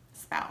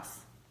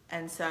 spouse.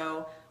 And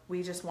so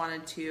we just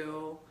wanted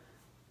to,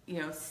 you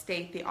know,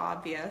 state the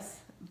obvious,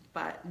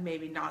 but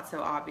maybe not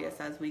so obvious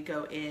as we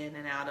go in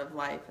and out of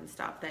life and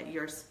stuff, that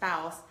your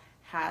spouse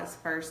has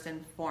first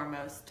and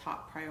foremost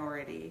top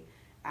priority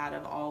out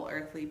of all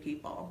earthly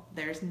people.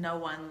 There's no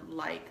one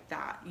like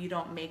that. You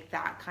don't make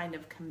that kind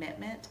of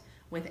commitment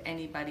with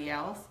anybody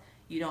else.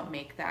 You don't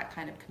make that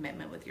kind of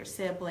commitment with your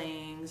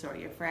siblings or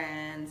your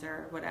friends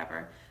or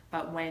whatever.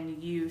 But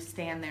when you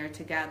stand there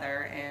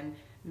together and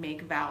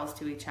make vows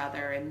to each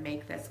other and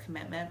make this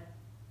commitment,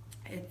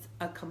 it's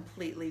a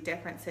completely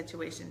different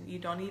situation. You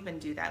don't even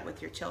do that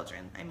with your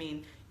children. I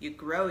mean, you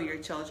grow your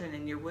children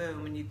in your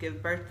womb and you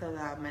give birth to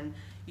them and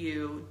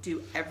you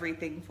do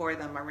everything for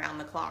them around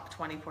the clock,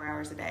 24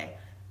 hours a day.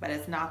 But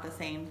it's not the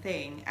same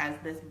thing as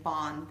this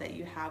bond that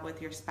you have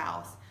with your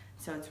spouse.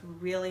 So it's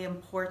really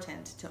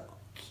important to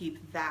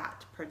keep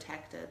that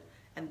protected.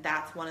 And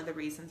that's one of the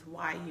reasons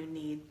why you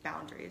need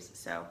boundaries.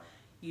 So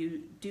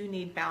you do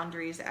need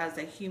boundaries as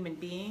a human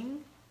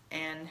being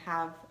and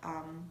have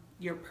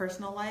your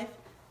personal life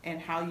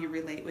and how you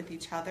relate with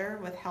each other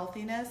with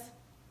healthiness.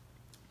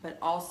 But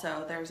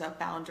also there's a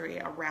boundary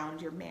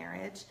around your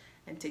marriage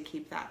and to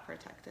keep that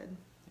protected.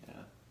 Yeah.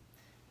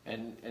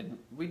 And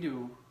we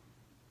do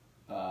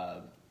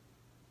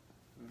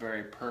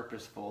very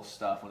purposeful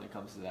stuff when it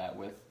comes to that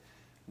with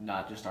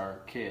not just our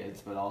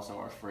kids, but also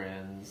our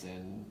friends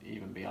and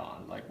even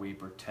beyond. Like, we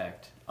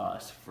protect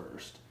us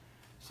first.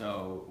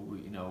 So,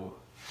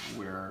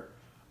 we're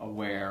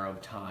aware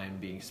of time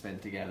being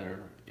spent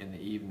together in the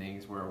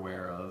evenings. We're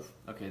aware of,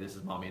 okay, this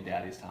is mommy and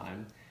daddy's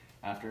time.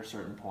 After a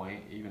certain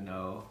point, even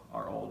though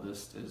our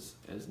oldest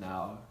is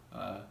now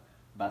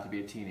about to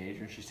be a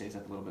teenager and she stays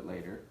up a little bit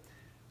later,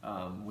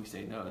 we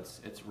say, no,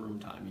 it's room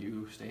time.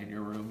 You stay in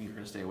your room. You're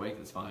going to stay awake.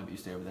 That's fine, but you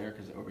stay over there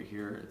because over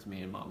here it's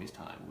me and mommy's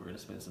time. We're going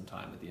to spend some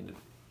time at the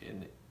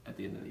end of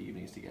the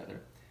evenings together.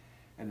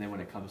 And then when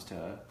it comes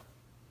to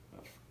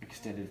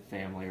extended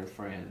family or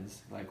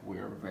friends, like,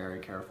 we're very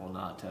careful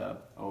not to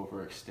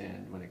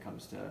overextend when it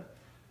comes to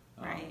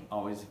Right.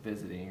 always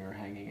visiting or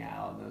hanging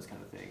out and those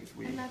kind of things.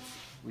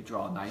 We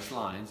draw nice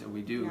lines, and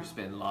we do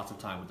spend lots of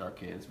time with our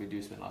kids. We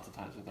do spend lots of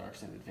time with our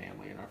extended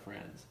family and our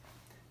friends.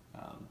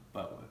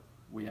 But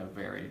we have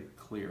very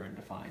clear and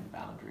defined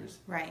boundaries.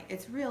 Right.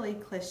 It's really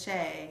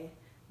cliche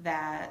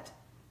that,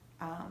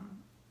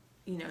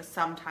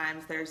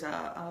 sometimes there's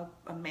a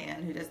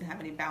man who doesn't have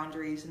any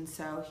boundaries, and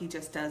so he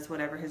just does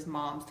whatever his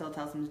mom still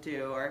tells him to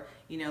do, or,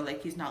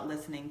 like he's not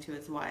listening to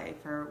his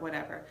wife or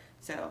whatever.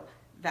 So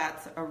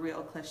that's a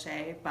real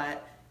cliche,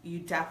 but you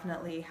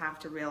definitely have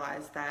to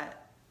realize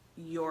that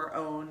your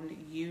own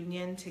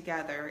union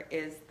together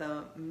is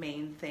the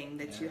main thing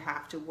that you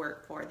have to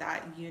work for.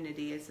 That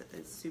unity is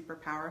super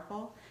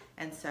powerful,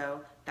 and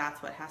so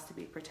that's what has to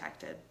be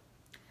protected.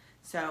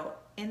 So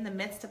in the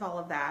midst of all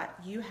of that,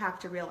 you have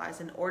to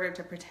realize, in order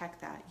to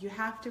protect that, you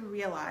have to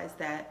realize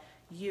that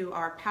you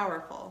are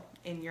powerful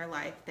in your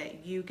life,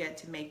 that you get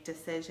to make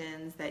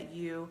decisions, that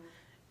you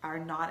are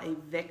not a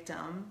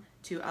victim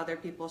to other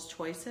people's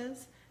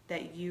choices,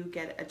 that you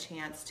get a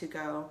chance to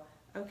go,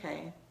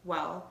 okay,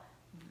 well,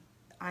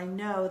 I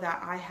know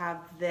that I have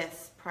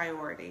this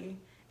priority,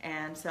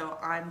 and so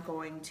I'm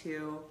going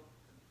to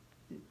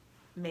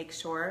make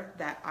sure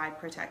that I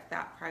protect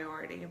that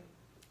priority.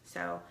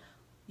 So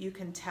you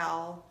can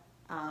tell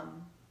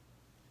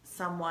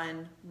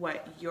someone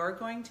what you're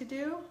going to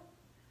do,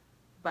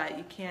 but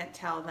you can't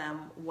tell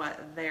them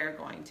what they're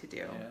going to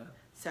do. Yeah.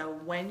 So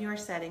when you're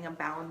setting a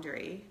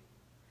boundary,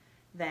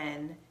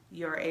 then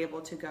you're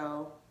able to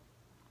go,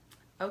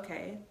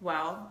 okay,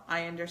 well,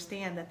 I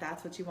understand that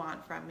that's what you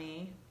want from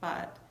me,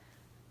 but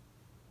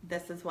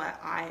this is what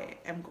I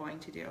am going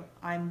to do.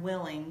 I'm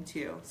willing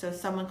to. So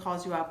someone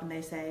calls you up and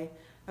they say,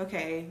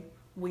 okay,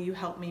 will you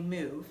help me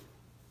move?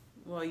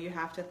 Well, you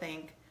have to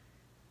think,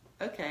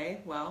 okay,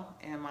 well,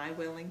 am I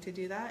willing to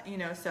do that?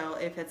 So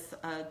if it's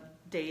a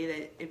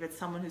day if it's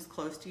someone who's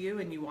close to you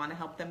and you want to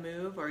help them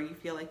move, or you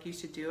feel like you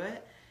should do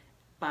it,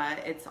 but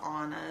it's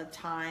on a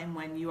time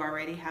when you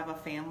already have a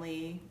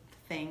family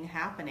thing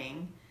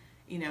happening,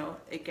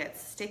 it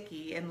gets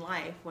sticky in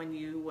life when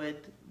you would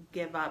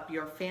give up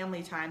your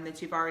family time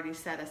that you've already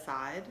set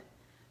aside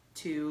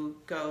to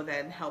go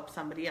then help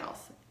somebody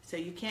else. So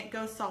you can't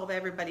go solve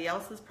everybody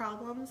else's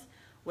problems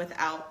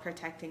without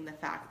protecting the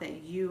fact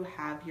that you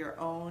have your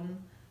own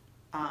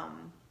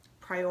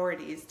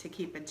priorities to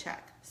keep in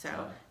check.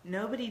 So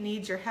nobody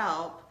needs your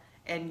help,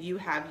 and you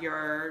have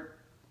your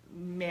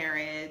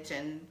marriage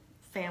and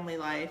family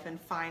life and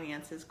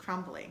finances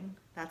crumbling.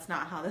 That's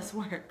not how this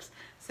works.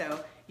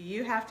 So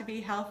you have to be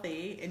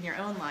healthy in your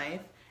own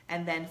life,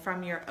 and then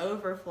from your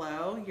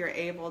overflow, you're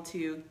able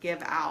to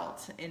give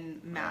out in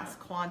mass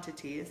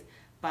quantities,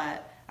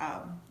 but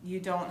you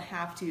don't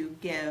have to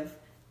give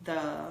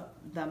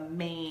the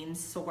main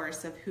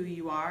source of who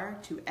you are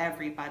to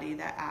everybody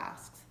that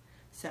asks.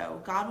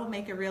 So God will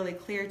make it really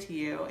clear to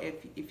you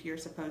if you're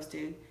supposed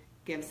to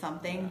give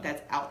something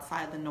that's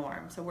outside the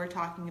norm. So we're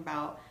talking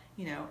about,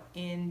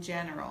 in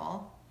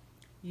general,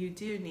 you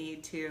do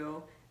need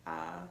to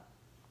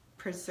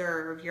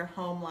preserve your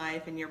home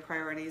life and your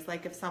priorities.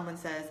 Like if someone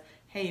says,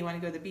 hey, you want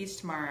to go to the beach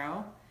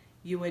tomorrow?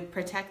 you would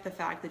protect the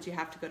fact that you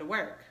have to go to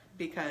work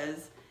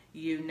because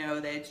you know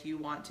that you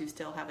want to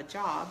still have a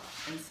job.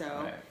 And so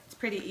Right. it's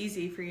pretty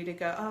easy for you to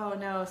go, oh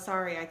no,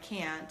 sorry, I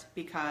can't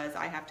because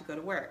I have to go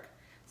to work.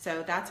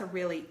 So that's a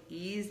really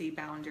easy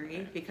boundary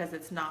Right. because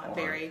it's not Or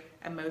very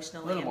a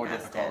emotionally little more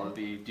invested. difficult would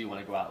be, do you want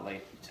to go out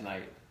late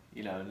tonight?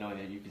 You know, knowing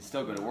that you can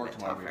still go to work bit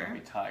tomorrow, but you're tougher.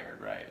 going to be tired,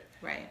 right?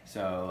 Right.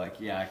 So, like,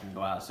 yeah, I can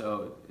go out.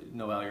 So,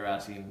 Noelle, you're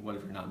asking, what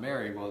if you're not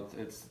married? Well,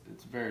 it's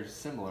very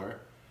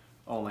similar,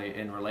 only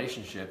in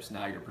relationships,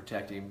 now you're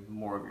protecting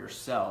more of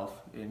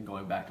yourself. In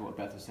going back to what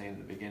Beth was saying in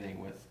the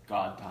beginning with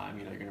God time,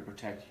 you know, you're going to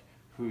protect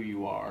who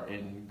you are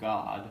in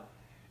God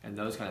and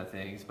those kind of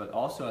things. But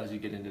also, as you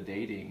get into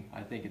dating,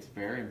 I think it's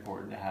very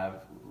important to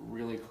have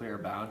really clear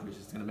boundaries.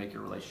 It's going to make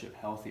your relationship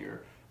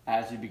healthier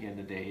as you begin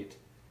to date.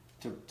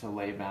 To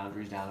lay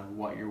boundaries down of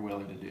what you're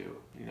willing to do.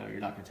 You know, you're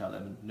not going to tell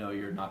them, no,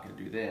 you're not going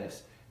to do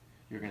this.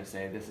 You're going to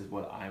say, this is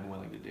what I'm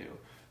willing to do.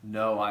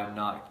 No, I'm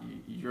not.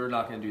 You're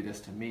not going to do this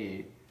to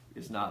me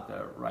is not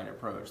the right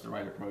approach. The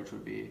right approach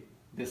would be,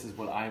 this is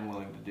what I'm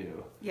willing to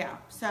do. Yeah.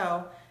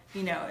 So,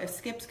 you know, if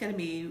Skip's going to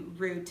be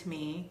rude to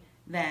me,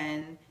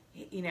 then,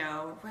 you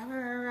know,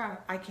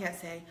 I can't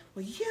say,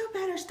 well, you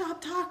better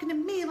stop talking to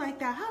me like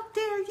that. How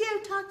dare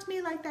you talk to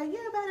me like that?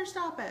 You better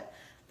stop it.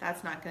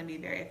 That's not going to be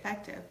very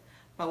effective.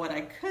 But what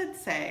I could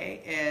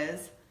say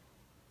is,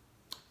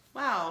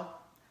 wow,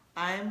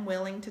 I'm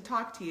willing to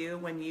talk to you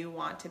when you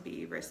want to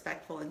be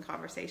respectful in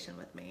conversation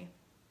with me.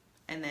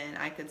 And then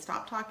I could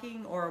stop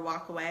talking or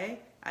walk away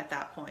at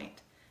that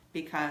point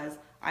because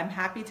I'm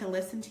happy to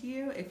listen to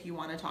you if you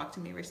want to talk to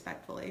me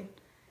respectfully.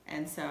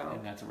 And so,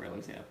 And that's a real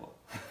example.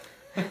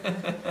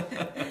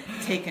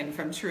 taken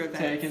from true events.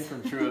 Taken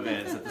from true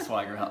events at the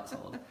Swiger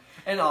household.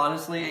 And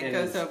honestly, It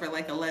goes over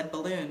like a lead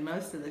balloon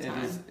most of the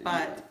time.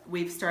 But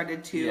we've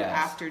started to, Yes.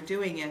 after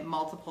doing it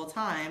multiple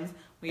times,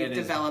 we've It is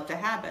developed a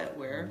habit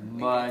where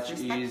much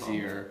it's respectful.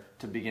 easier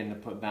to begin to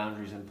put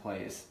boundaries in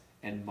place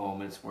in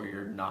moments where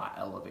you're not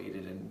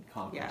elevated in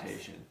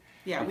confrontation.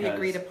 Yeah, we Because-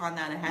 agreed upon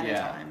that ahead of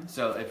time.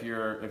 So if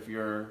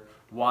you're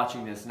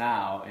watching this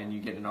now and you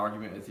get in an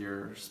argument with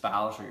your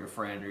spouse or your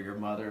friend or your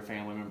mother,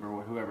 family member,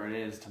 or whoever it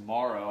is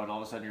tomorrow, and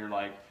all of a sudden you're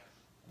like,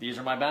 these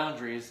are my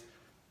boundaries.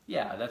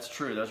 Yeah, that's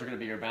true. Those are going to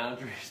be your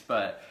boundaries,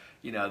 but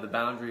you know the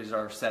boundaries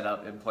are set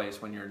up in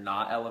place when you're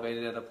not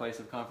elevated at a place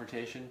of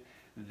confrontation.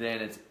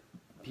 Then it's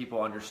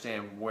people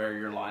understand where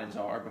your lines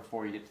are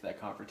before you get to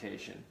that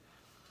confrontation.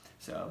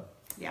 So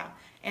Yeah.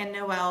 And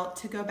Noelle,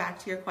 to go back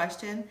to your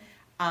question,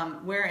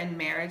 we're in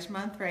marriage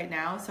month right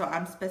now, so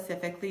I'm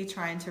specifically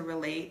trying to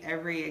relate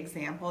every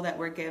example that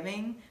we're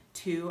giving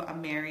to a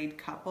married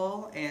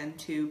couple and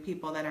to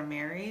people that are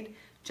married,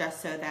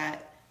 just so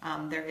that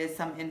there is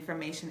some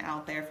information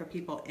out there for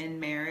people in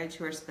marriage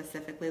who are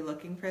specifically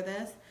looking for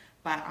this.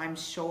 But I'm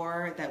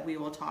sure that we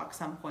will talk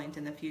some point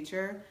in the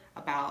future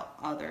about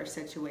other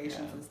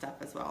situations Yeah. and stuff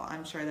as well.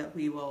 I'm sure that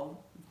we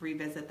will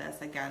revisit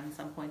this again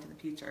some point in the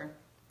future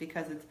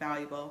because it's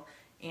valuable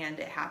and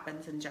it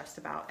happens in just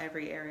about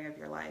every area of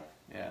your life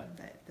yeah,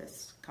 that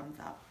this comes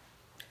up.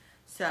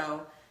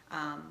 So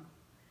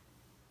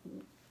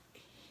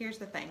here's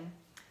the thing.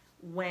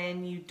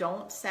 When you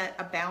don't set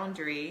a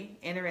boundary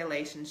in a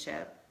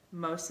relationship,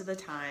 most of the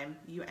time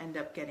you end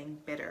up getting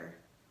bitter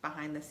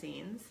behind the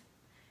scenes,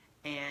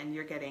 and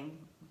you're getting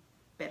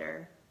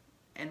bitter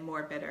and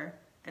more bitter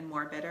and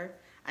more bitter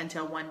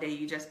until one day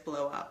you just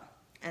blow up.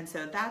 And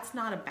so that's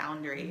not a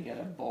boundary. you get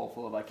a bowl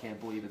full of I can't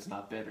believe it's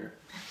not bitter.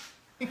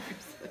 And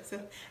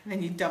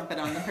then you dump it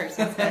on the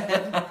person's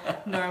head,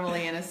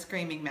 normally in a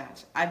screaming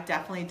match. I've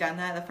definitely done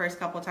that. The first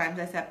couple times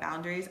I set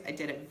boundaries, I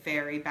did it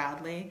very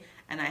badly,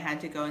 and I had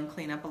to go and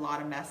clean up a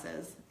lot of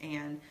messes,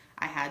 and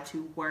I had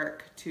to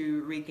work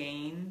to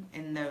regain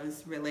in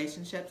those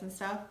relationships and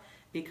stuff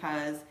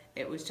because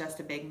it was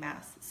just a big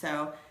mess.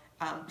 So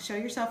show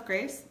yourself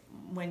grace.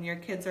 When your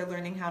kids are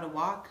learning how to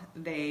walk,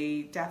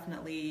 they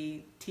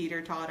definitely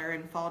teeter-totter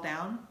and fall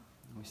down.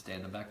 We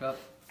stand them back up.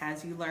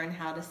 As you learn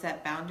how to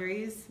set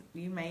boundaries,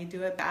 you may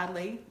do it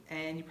badly,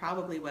 and you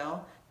probably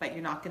will, but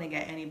you're not going to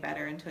get any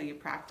better until you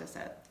practice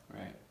it.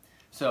 Right.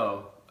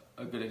 So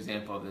a good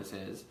example of this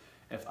is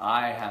if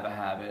I have a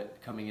habit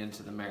coming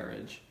into the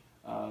marriage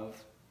of,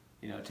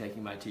 you know,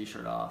 taking my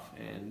t-shirt off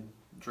and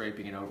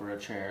draping it over a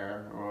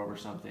chair or over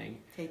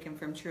something, Taken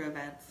from true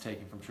events.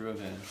 taken from true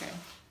events.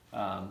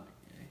 Okay.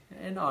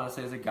 And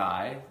honestly, as a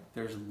guy,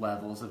 there's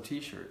levels of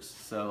t-shirts.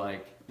 So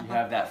like you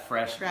have that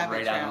fresh, Rabbit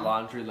right out trail. of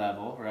laundry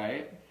level,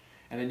 right?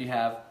 And then you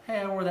have, hey,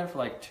 I wore that for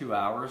like 2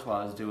 hours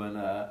while I was doing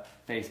a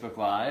Facebook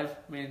Live.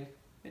 I mean,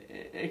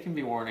 it can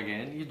be worn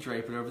again. You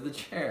drape it over the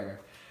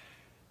chair.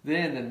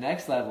 Then the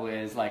next level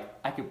is like,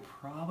 I could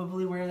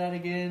probably wear that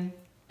again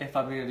if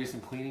I'm going to do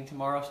some cleaning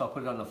tomorrow, so I'll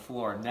put it on the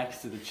floor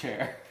next to the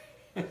chair.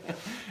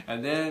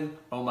 And then,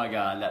 oh my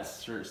God, that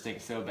shirt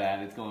stinks so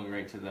bad, it's going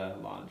right to the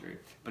laundry.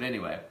 But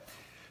anyway,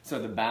 so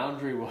the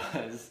boundary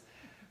was,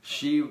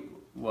 she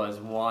was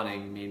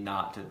wanting me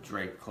not to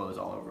drape clothes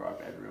all over our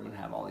bedroom and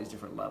have all these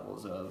different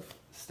levels of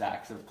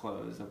stacks of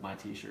clothes of my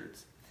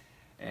t-shirts.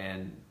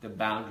 And the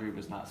boundary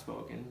was not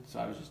spoken, so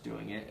I was just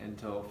doing it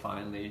until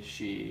finally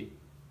she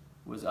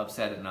was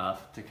upset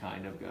enough to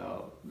kind of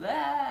go,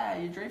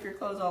 you drape your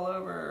clothes all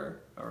over,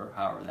 or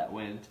however that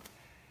went.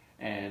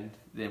 And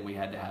then we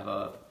had to have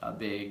a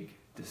big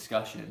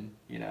discussion,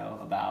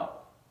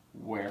 about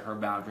where her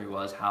boundary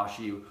was, how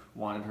she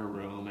wanted her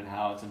room, and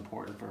how it's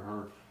important for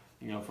her,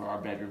 for our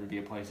bedroom to be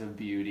a place of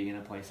beauty and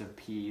a place of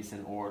peace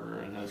and order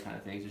and those kind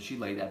of things. And she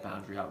laid that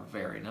boundary out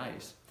very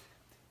nice.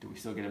 Do we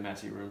still get a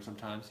messy room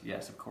sometimes?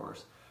 Yes, of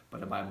course.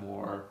 But am I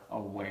more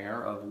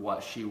aware of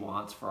what she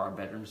wants for our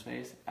bedroom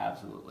space?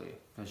 Absolutely.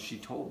 Because she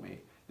told me,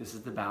 this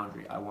is the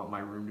boundary. I want my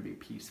room to be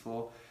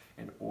peaceful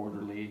and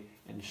orderly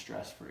and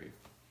stress-free.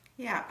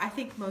 Yeah, I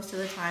think most of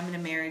the time in a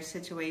marriage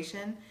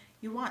situation,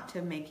 you want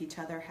to make each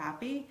other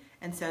happy.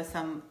 And so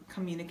some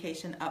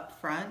communication up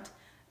front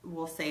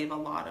will save a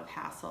lot of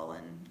hassle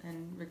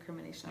and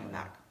recrimination on the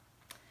back.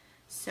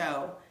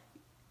 So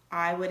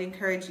I would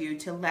encourage you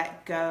to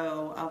let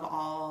go of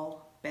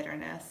all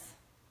bitterness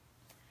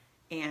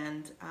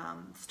and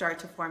start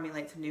to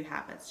formulate some new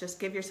habits. Just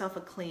give yourself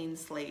a clean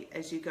slate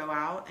as you go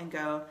out and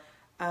go,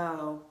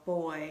 oh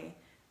boy,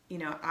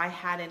 I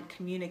hadn't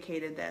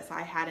communicated this.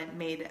 I hadn't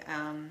made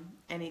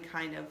any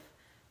kind of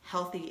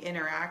healthy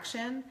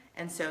interaction.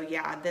 And so,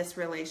 this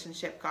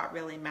relationship got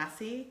really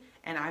messy,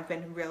 and I've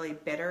been really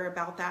bitter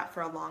about that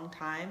for a long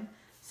time.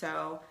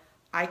 So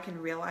I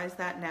can realize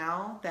that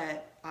now,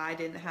 that I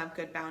didn't have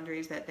good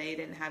boundaries, that they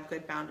didn't have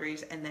good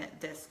boundaries, and that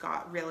this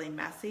got really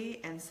messy.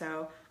 And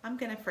so I'm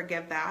going to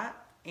forgive that,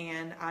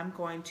 and I'm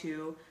going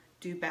to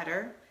do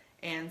better.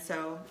 And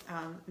so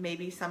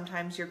maybe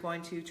sometimes you're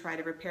going to try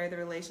to repair the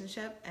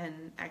relationship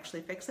and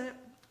actually fix it.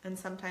 And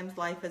sometimes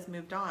life has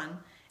moved on,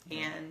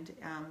 and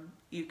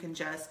you can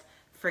just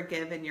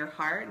forgive in your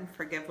heart and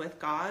forgive with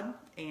God,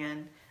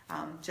 and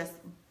just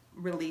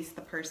release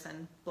the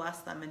person, bless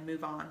them, and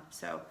move on.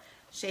 So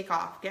shake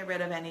off, get rid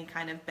of any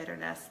kind of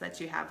bitterness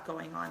that you have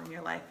going on in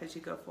your life as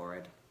you go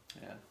forward.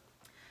 Yeah.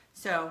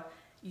 So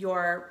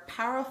your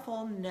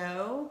powerful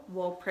no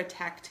will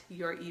protect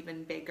your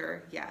even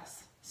bigger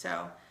yes.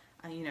 So,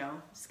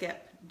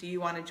 Skip, do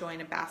you want to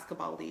join a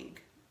basketball league?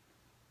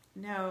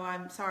 No,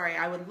 I'm sorry.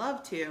 I would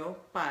love to,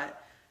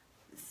 but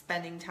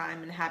spending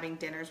time and having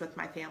dinners with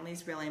my family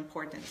is really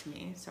important to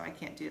me, so I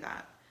can't do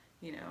that.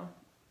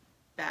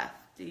 Beth,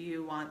 do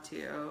you want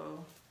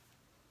to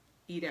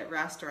eat at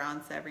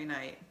restaurants every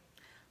night?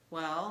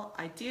 Well,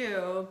 I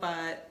do,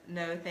 but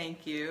no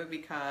thank you,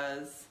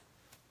 because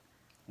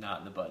not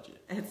in the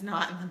budget. It's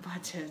not in the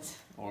budget.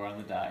 Or on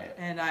the diet.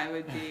 And I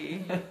would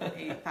be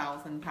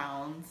 8,000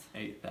 pounds.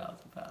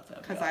 8,000 pounds.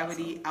 Because I would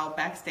eat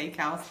Outback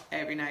Steakhouse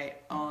every night,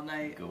 all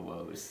night.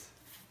 Gross.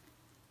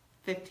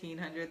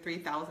 1,500,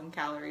 3,000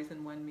 calories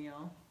in one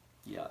meal.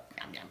 Yeah.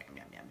 Yum, yum, yum,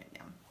 yum, yum, yum,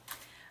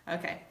 yum.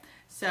 Okay,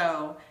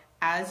 so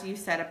as you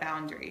set a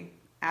boundary,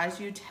 as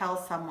you tell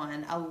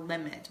someone a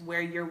limit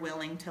where you're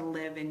willing to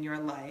live in your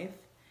life,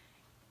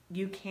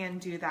 you can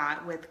do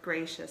that with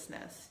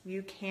graciousness.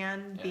 You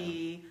can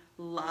be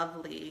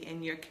lovely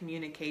in your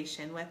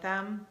communication with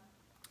them.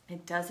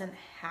 It doesn't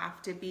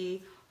have to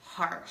be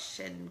harsh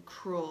and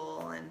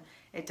cruel, and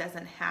it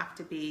doesn't have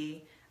to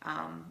be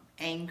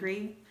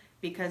angry,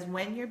 because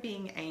when you're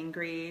being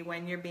angry,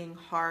 when you're being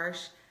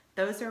harsh,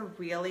 those are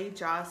really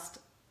just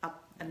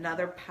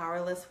another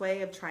powerless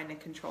way of trying to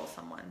control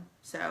someone.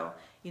 So,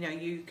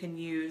 you can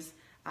use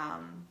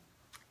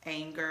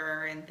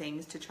anger and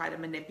things to try to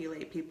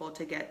manipulate people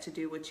to get to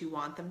do what you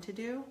want them to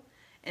do,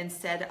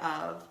 instead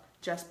of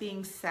just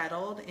being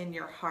settled in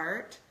your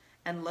heart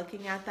and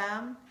looking at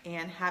them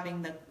and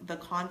having the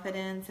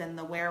confidence and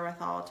the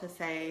wherewithal to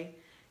say,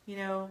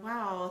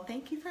 wow,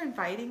 thank you for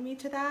inviting me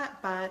to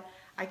that, but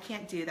I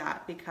can't do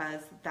that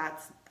because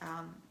that's,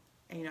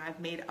 I've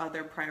made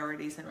other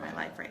priorities in my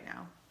life right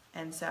now.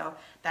 And so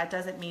that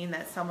doesn't mean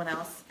that someone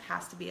else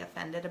has to be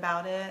offended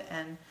about it.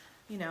 And,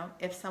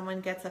 if someone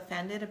gets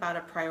offended about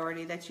a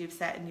priority that you've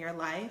set in your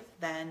life,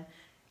 then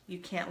you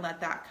can't let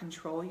that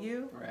control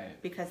you.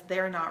 Right. Because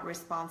they're not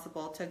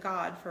responsible to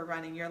God for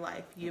running your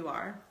life. You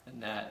are.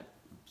 And that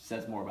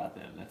says more about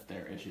them. That's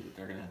their issue that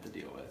they're going to have to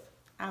deal with.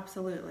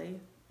 Absolutely.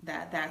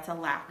 That's a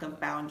lack of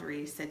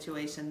boundary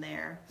situation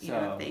there,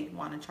 if they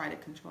want to try to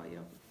control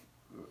you.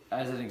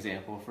 As an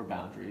example for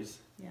boundaries,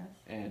 yes,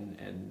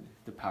 and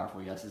the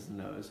powerful yeses and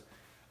nos,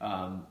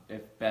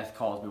 if Beth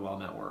calls me while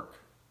I'm at work,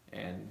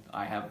 and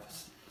I have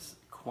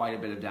quite a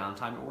bit of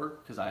downtime at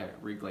work because I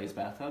reglaze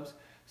bathtubs,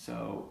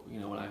 so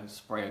when I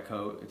spray a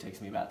coat, it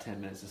takes me about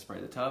 10 minutes to spray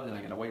the tub, then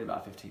I got to wait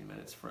about 15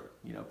 minutes for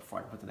before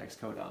I can put the next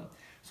coat on.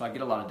 So I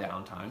get a lot of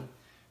downtime,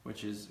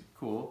 which is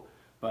cool.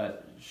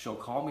 But she'll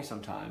call me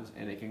sometimes,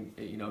 and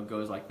it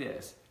goes like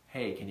this: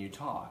 hey, can you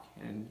talk?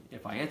 And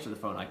if I answer the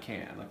phone, I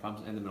can. Like if I'm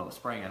in the middle of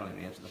spraying, I don't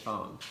even answer the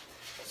phone.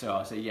 So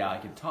I'll say, yeah, I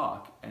can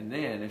talk. And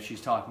then if she's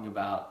talking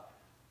about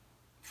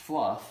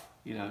fluff,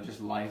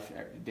 just life,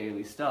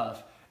 daily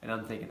stuff, and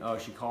I'm thinking, oh,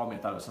 she called me, I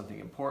thought it was something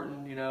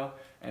important,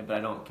 but I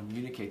don't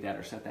communicate that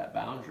or set that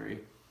boundary,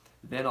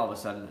 then all of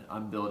a sudden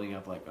I'm building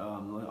up like, oh,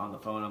 I'm on the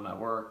phone, I'm at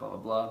work, blah, blah,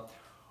 blah.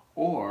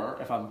 Or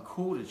if I'm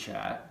cool to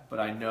chat, but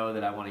I know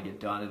that I want to get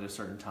done at a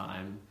certain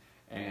time,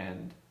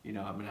 and I'm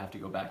going to have to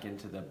go back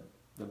into the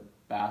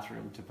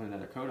bathroom to put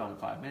another coat on in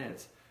 5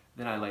 minutes,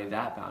 then I lay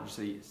that boundary.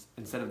 So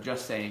instead of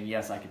just saying,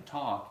 yes, I can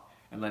talk,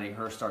 and letting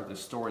her start this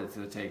story that's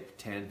going to take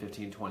 10,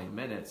 15, 20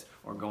 minutes,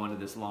 or go into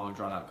this long,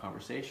 drawn-out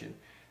conversation,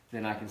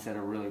 then I can set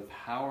a really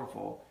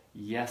powerful,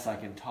 yes, I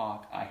can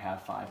talk, I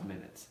have 5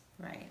 minutes.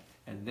 Right.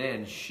 And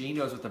then she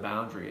knows what the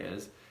boundary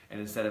is, and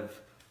instead of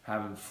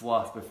having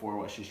fluff before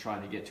what she's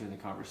trying to get to in the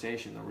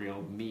conversation, the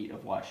real meat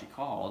of why she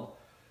called,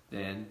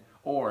 then,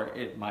 or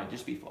it might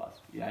just be fluff.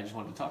 Yeah, I just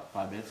wanted to talk for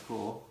 5 minutes,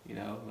 cool,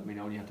 let me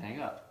know when you have to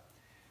hang up.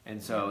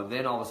 And so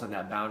then all of a sudden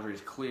that boundary is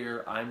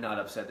clear. I'm not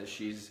upset that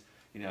she's,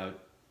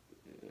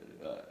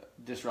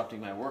 disrupting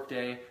my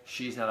workday.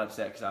 She's not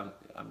upset because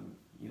I'm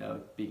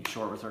being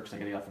short with her because I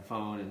got to get off the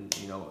phone, and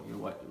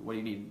what do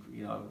you need?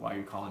 Why are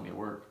you calling me at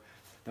work?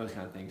 Those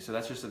kind of things. So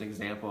that's just an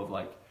example of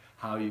like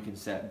how you can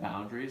set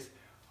boundaries.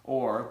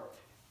 Or,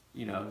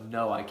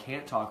 no, I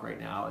can't talk right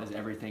now. Is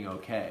everything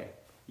okay?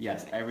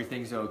 Yes,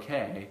 everything's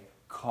okay.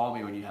 Call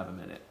me when you have a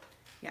minute.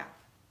 Yeah.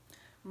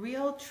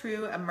 Real,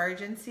 true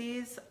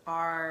emergencies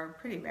are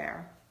pretty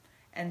rare.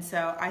 And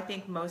so I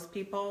think most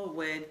people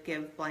would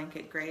give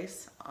blanket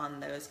grace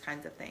on those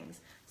kinds of things.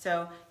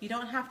 So you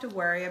don't have to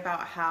worry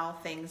about how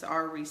things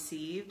are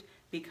received,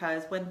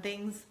 because when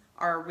things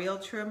are a real,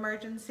 true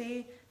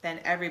emergency, then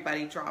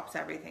everybody drops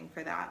everything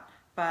for that.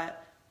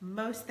 But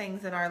most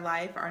things in our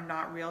life are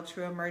not real,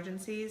 true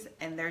emergencies,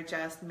 and they're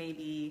just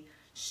maybe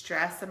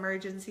stress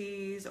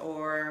emergencies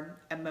or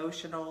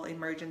emotional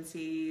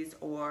emergencies,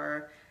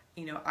 or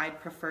I'd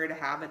prefer to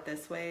have it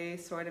this way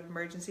sort of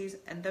emergencies.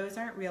 And those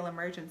aren't real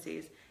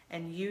emergencies,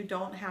 and you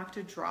don't have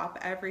to drop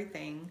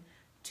everything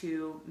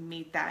to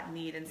meet that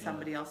need in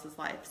somebody else's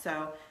life.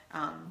 So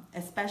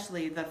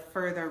especially the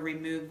further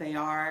removed they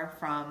are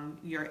from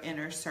your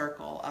inner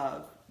circle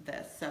of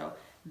this. So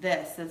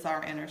this is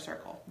our inner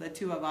circle. The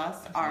two of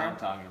us That's are what I'm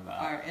talking about.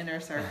 Our inner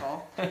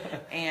circle.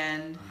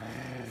 And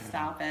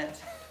stop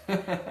it.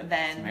 It's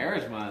Then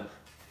marriage month.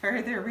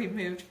 further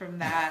removed from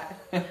that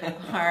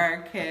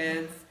are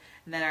kids,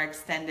 and then our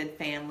extended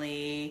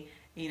family,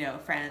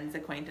 friends,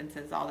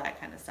 acquaintances, all that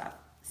kind of stuff.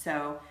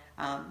 So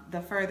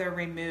the further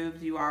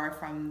removed you are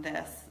from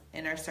this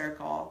inner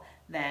circle,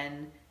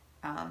 then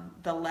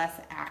the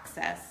less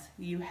access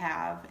you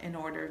have in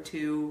order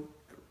to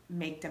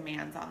make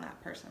demands on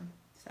that person.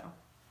 So,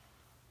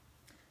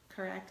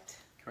 correct?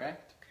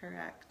 Correct.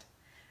 Correct.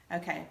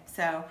 Okay,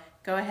 so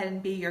go ahead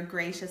and be your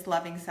gracious,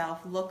 loving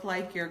self. Look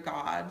like your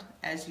God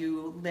as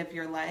you live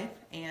your life.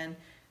 And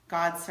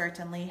God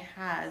certainly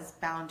has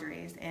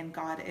boundaries, and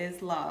God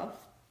is love.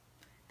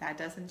 That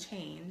doesn't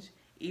change,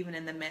 even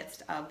in the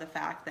midst of the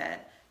fact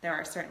that there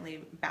are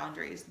certainly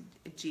boundaries.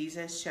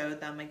 Jesus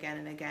showed them again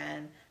and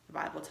again. The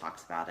Bible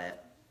talks about it,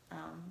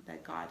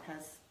 that God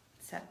has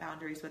set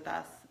boundaries with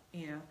us,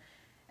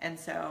 And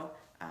so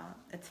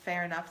it's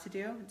fair enough to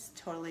do. It's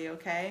totally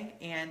okay.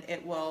 And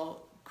it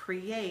will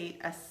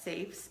create a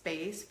safe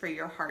space for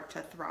your heart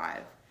to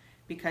thrive,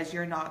 because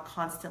you're not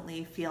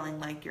constantly feeling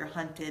like you're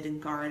hunted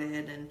and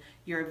guarded and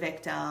you're a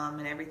victim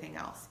and everything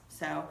else.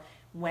 So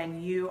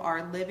when you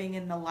are living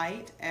in the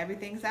light,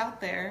 everything's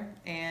out there,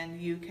 and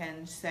you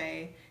can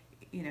say,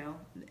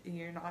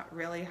 you're not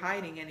really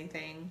hiding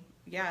anything.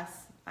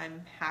 Yes,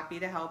 I'm happy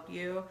to help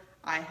you.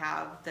 I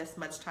have this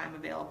much time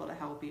available to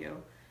help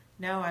you.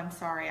 No, I'm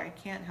sorry, I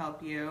can't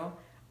help you.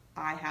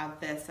 I have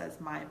this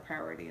as my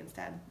priority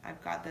instead.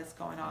 I've got this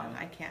going on.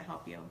 I can't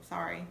help you. I'm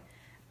sorry.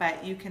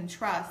 But you can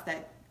trust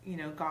that,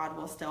 God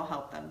will still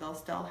help them. They'll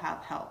still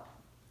have help.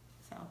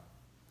 So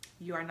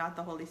you are not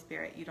the Holy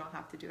Spirit. You don't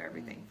have to do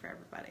everything for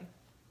everybody.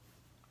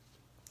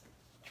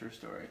 True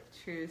story.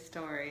 True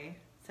story.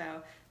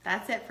 So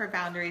that's it for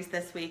boundaries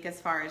this week as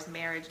far as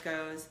marriage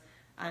goes.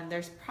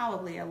 There's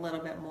probably a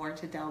little bit more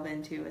to delve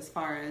into as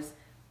far as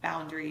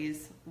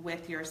boundaries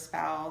with your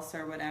spouse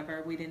or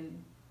whatever. We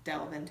didn't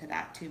delve into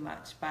that too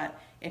much, but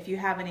if you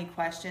have any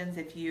questions,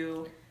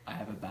 I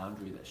have a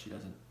boundary that she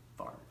doesn't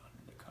fart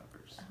under the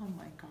covers. Oh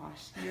my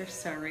gosh, you're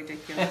so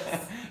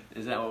ridiculous.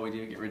 Is that what we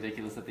do? Get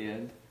ridiculous at the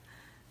end?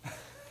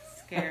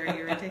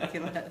 Scary,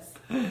 ridiculous.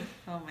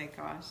 Oh my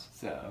gosh.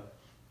 So,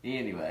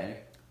 anyway.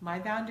 My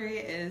boundary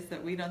is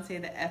that we don't say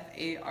the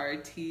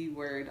F-A-R-T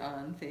word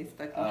on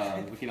Facebook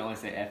Live. We can only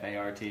say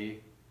F-A-R-T.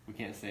 We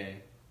can't say...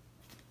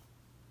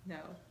 No.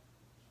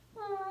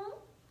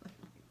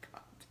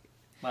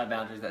 My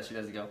boundary is that she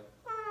doesn't go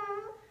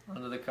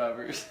under the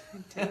covers.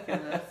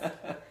 Ridiculous.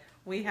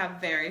 We have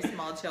very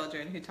small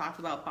children who talk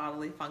about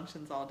bodily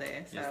functions all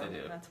day. So yes, they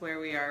do. That's where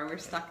we are. We're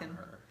stuck in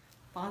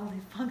bodily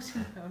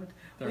function mode.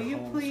 Their Will you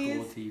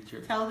please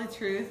teacher. tell the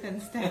truth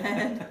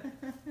instead?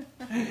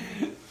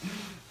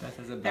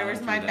 There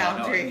was my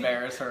boundary. Don't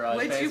embarrass her on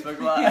Would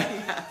Facebook Live.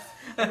 Yes,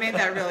 I made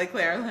that really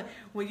clear.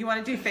 Well, you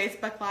want to do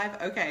Facebook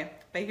Live? Okay,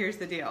 but here's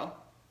the deal.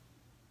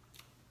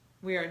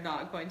 We are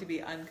not going to be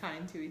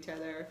unkind to each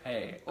other.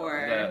 Hey,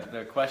 or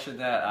the question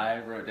that I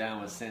wrote down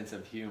was sense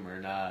of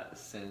humor, not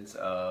sense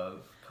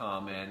of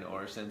common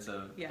or sense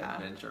of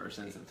adventure or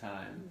sense of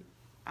time.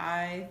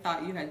 I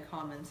thought you had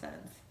common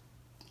sense,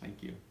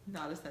 Thank you.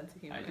 not a sense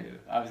of humor. I do.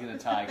 I was going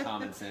to tie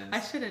common sense. I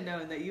should have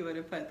known that you would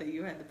have put that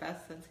you had the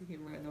best sense of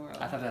humor in the world.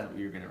 I thought that's what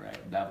you were going to write.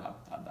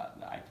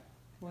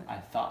 What? I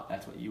thought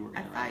that's what you were I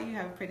going to write. thought you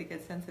have a pretty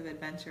good sense of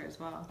adventure as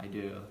well. I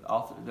do.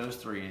 Those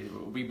three,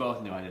 we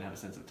both knew I didn't have a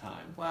sense of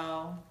time.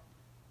 Well,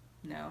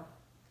 no,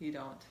 you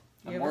don't.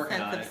 You I'm have a working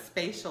sense on of it.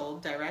 spatial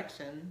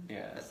direction.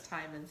 Yes. But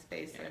time and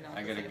space are not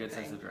I the got a same good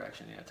thing. sense of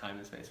direction. Yeah, time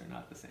and space are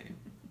not the same.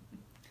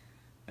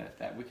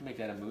 that we can make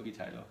that a movie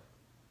title.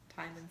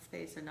 Time and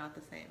space are not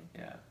the same.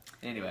 Yeah.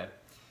 Anyway,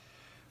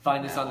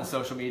 find us on No. the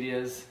social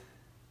medias.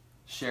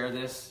 Share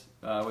this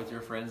with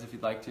your friends if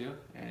you'd like to,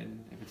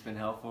 and if it's been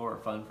helpful or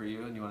fun for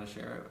you and you want to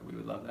share it, we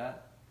would love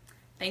that.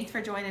 Thanks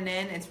for joining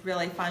in. It's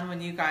really fun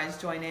when you guys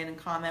join in and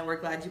comment. We're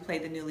glad you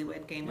played the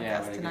Newlywed Game with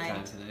us we had a tonight.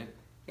 good time tonight.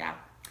 Yeah.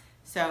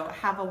 So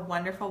have a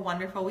wonderful,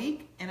 wonderful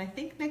week. And I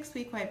think next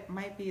week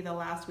might be the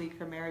last week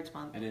for Marriage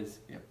Month. It is.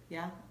 Yep.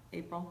 Yeah,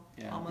 April.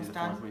 Yeah. Almost the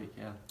done. 4th week.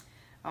 Yeah.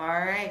 All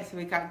right. So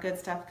we got good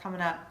stuff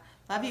coming up.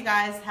 Love you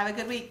guys. Have a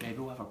good week. Maybe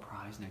we'll have a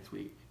prize next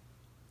week.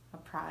 A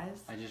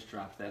prize? I just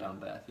dropped that on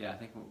Beth. Yeah, I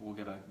think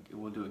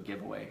we'll do a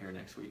giveaway here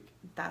next week.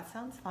 That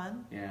sounds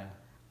fun. Yeah.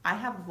 I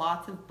have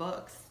lots of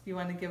books. You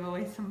want to give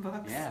away some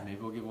books? Yeah,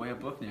 maybe we'll give away a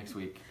book next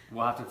week.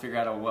 We'll have to figure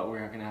out what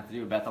we're going to have to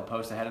do. Beth will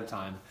post ahead of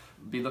time.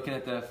 Be looking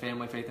at the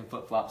Family Faith and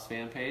Flip Flops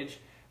fan page.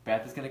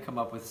 Beth is going to come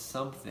up with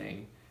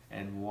something,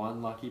 and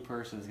one lucky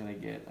person is going to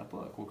get a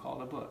book. We'll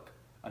call it a book.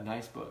 A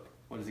nice book.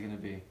 What is it going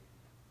to be?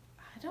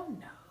 I don't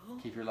know.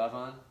 Keep Your Love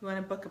On? You want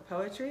a book of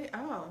poetry?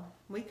 Oh,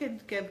 we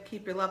could give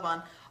Keep Your Love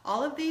On.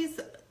 All of these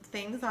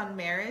things on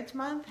Marriage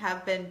Month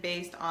have been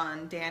based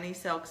on Danny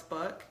Silk's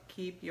book,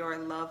 Keep Your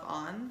Love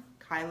On,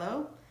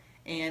 Kylo.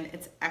 And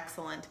it's an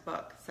excellent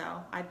book. So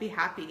I'd be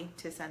happy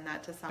to send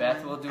that to someone.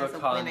 Beth will do a as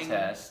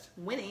contest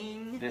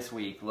winning. this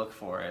week. Look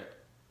for it.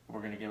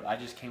 I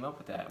just came up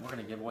with that. We're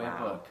going to give away Wow.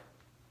 a book.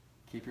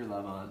 Keep Your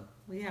Love On.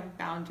 We have a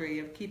boundary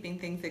of keeping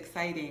things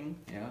exciting,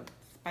 Yeah.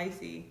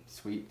 spicy,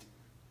 Sweet.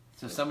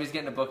 So somebody's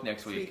getting a book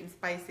next sweet week. and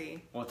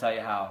spicy. We'll tell you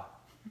how.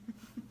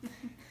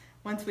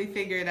 Once we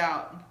figure it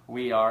out.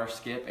 We are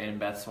Skip and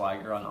Beth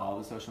Swiger on all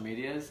the social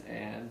medias,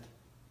 and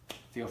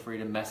feel free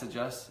to message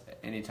us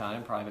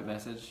anytime, private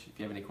message, if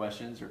you have any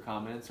questions or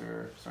comments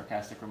or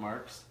sarcastic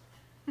remarks.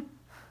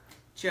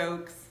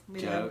 Jokes. We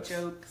love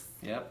jokes.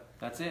 Yep,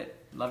 that's it.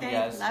 Love Okay, you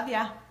guys. love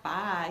ya.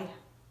 Bye.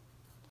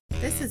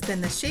 This has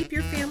been the Shape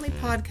Your Family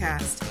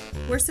podcast.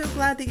 We're so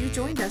glad that you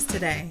joined us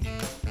today.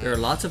 There are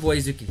lots of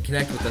ways you can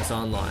connect with us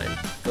online.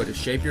 Go to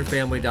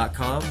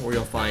shapeyourfamily.com where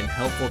you'll find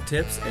helpful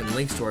tips and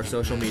links to our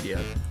social media.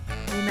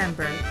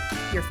 Remember,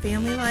 your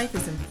family life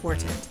is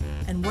important,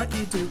 and what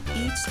you do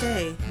each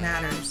day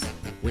matters.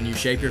 When you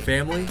shape your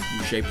family,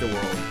 you shape the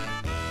world.